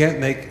there. You can't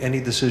make any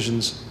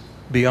decisions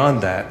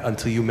beyond that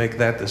until you make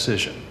that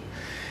decision.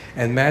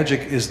 And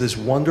magic is this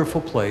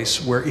wonderful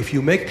place where if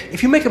you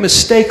make a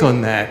mistake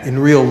on that in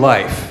real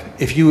life,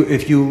 if you're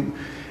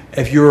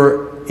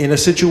in a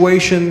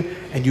situation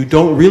and you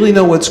don't really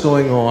know what's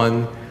going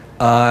on,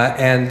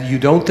 and you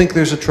don't think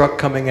there's a truck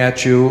coming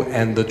at you,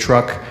 and the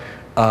truck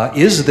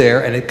is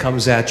there and it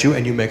comes at you,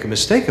 and you make a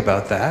mistake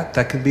about that,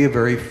 that can be a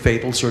very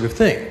fatal sort of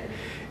thing.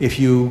 If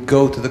you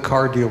go to the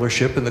car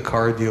dealership and the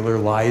car dealer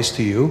lies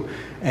to you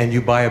and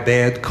you buy a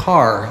bad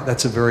car,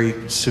 that's a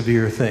very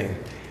severe thing.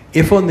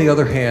 If, on the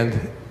other hand,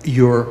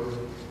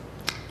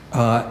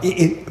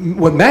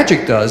 what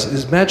magic does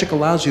is magic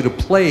allows you to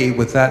play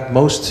with that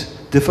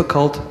most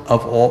difficult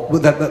of all,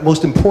 with that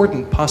most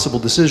important possible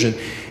decision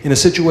in a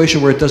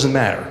situation where it doesn't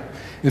matter.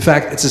 In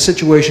fact, it's a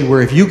situation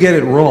where if you get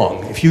it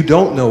wrong, if you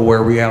don't know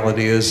where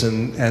reality is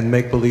and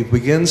make-believe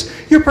begins,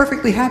 you're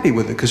perfectly happy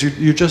with it because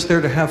you're just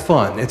there to have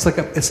fun. It's like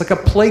a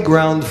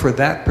playground for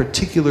that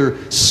particular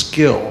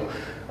skill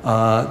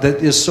that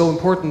is so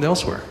important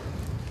elsewhere.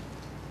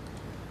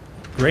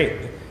 Great.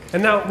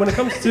 And now, when it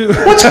comes to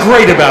what's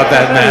great about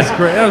that, Matt? That's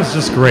great. That was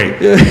just great.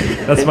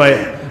 That's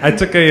I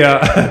took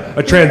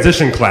a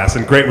transition class,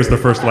 and great was the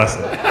first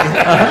lesson.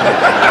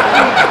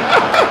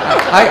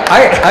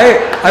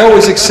 I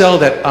always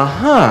excelled at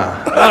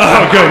uh-huh.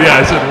 Oh, good,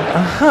 yeah.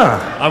 Uh-huh.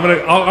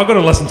 I'll go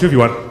to lesson 2 if you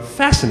want.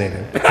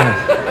 Fascinating.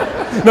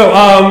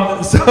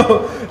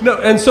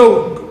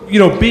 So, you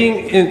know,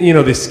 being in, you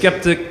know, the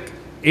skeptic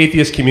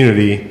atheist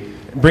community,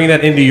 bringing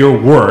that into your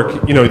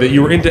work, you know, that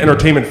you were into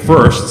entertainment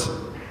first.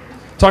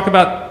 Talk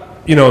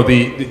about, you know,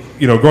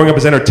 growing up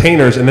as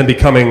entertainers and then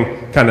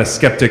becoming kind of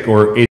skeptic or atheist.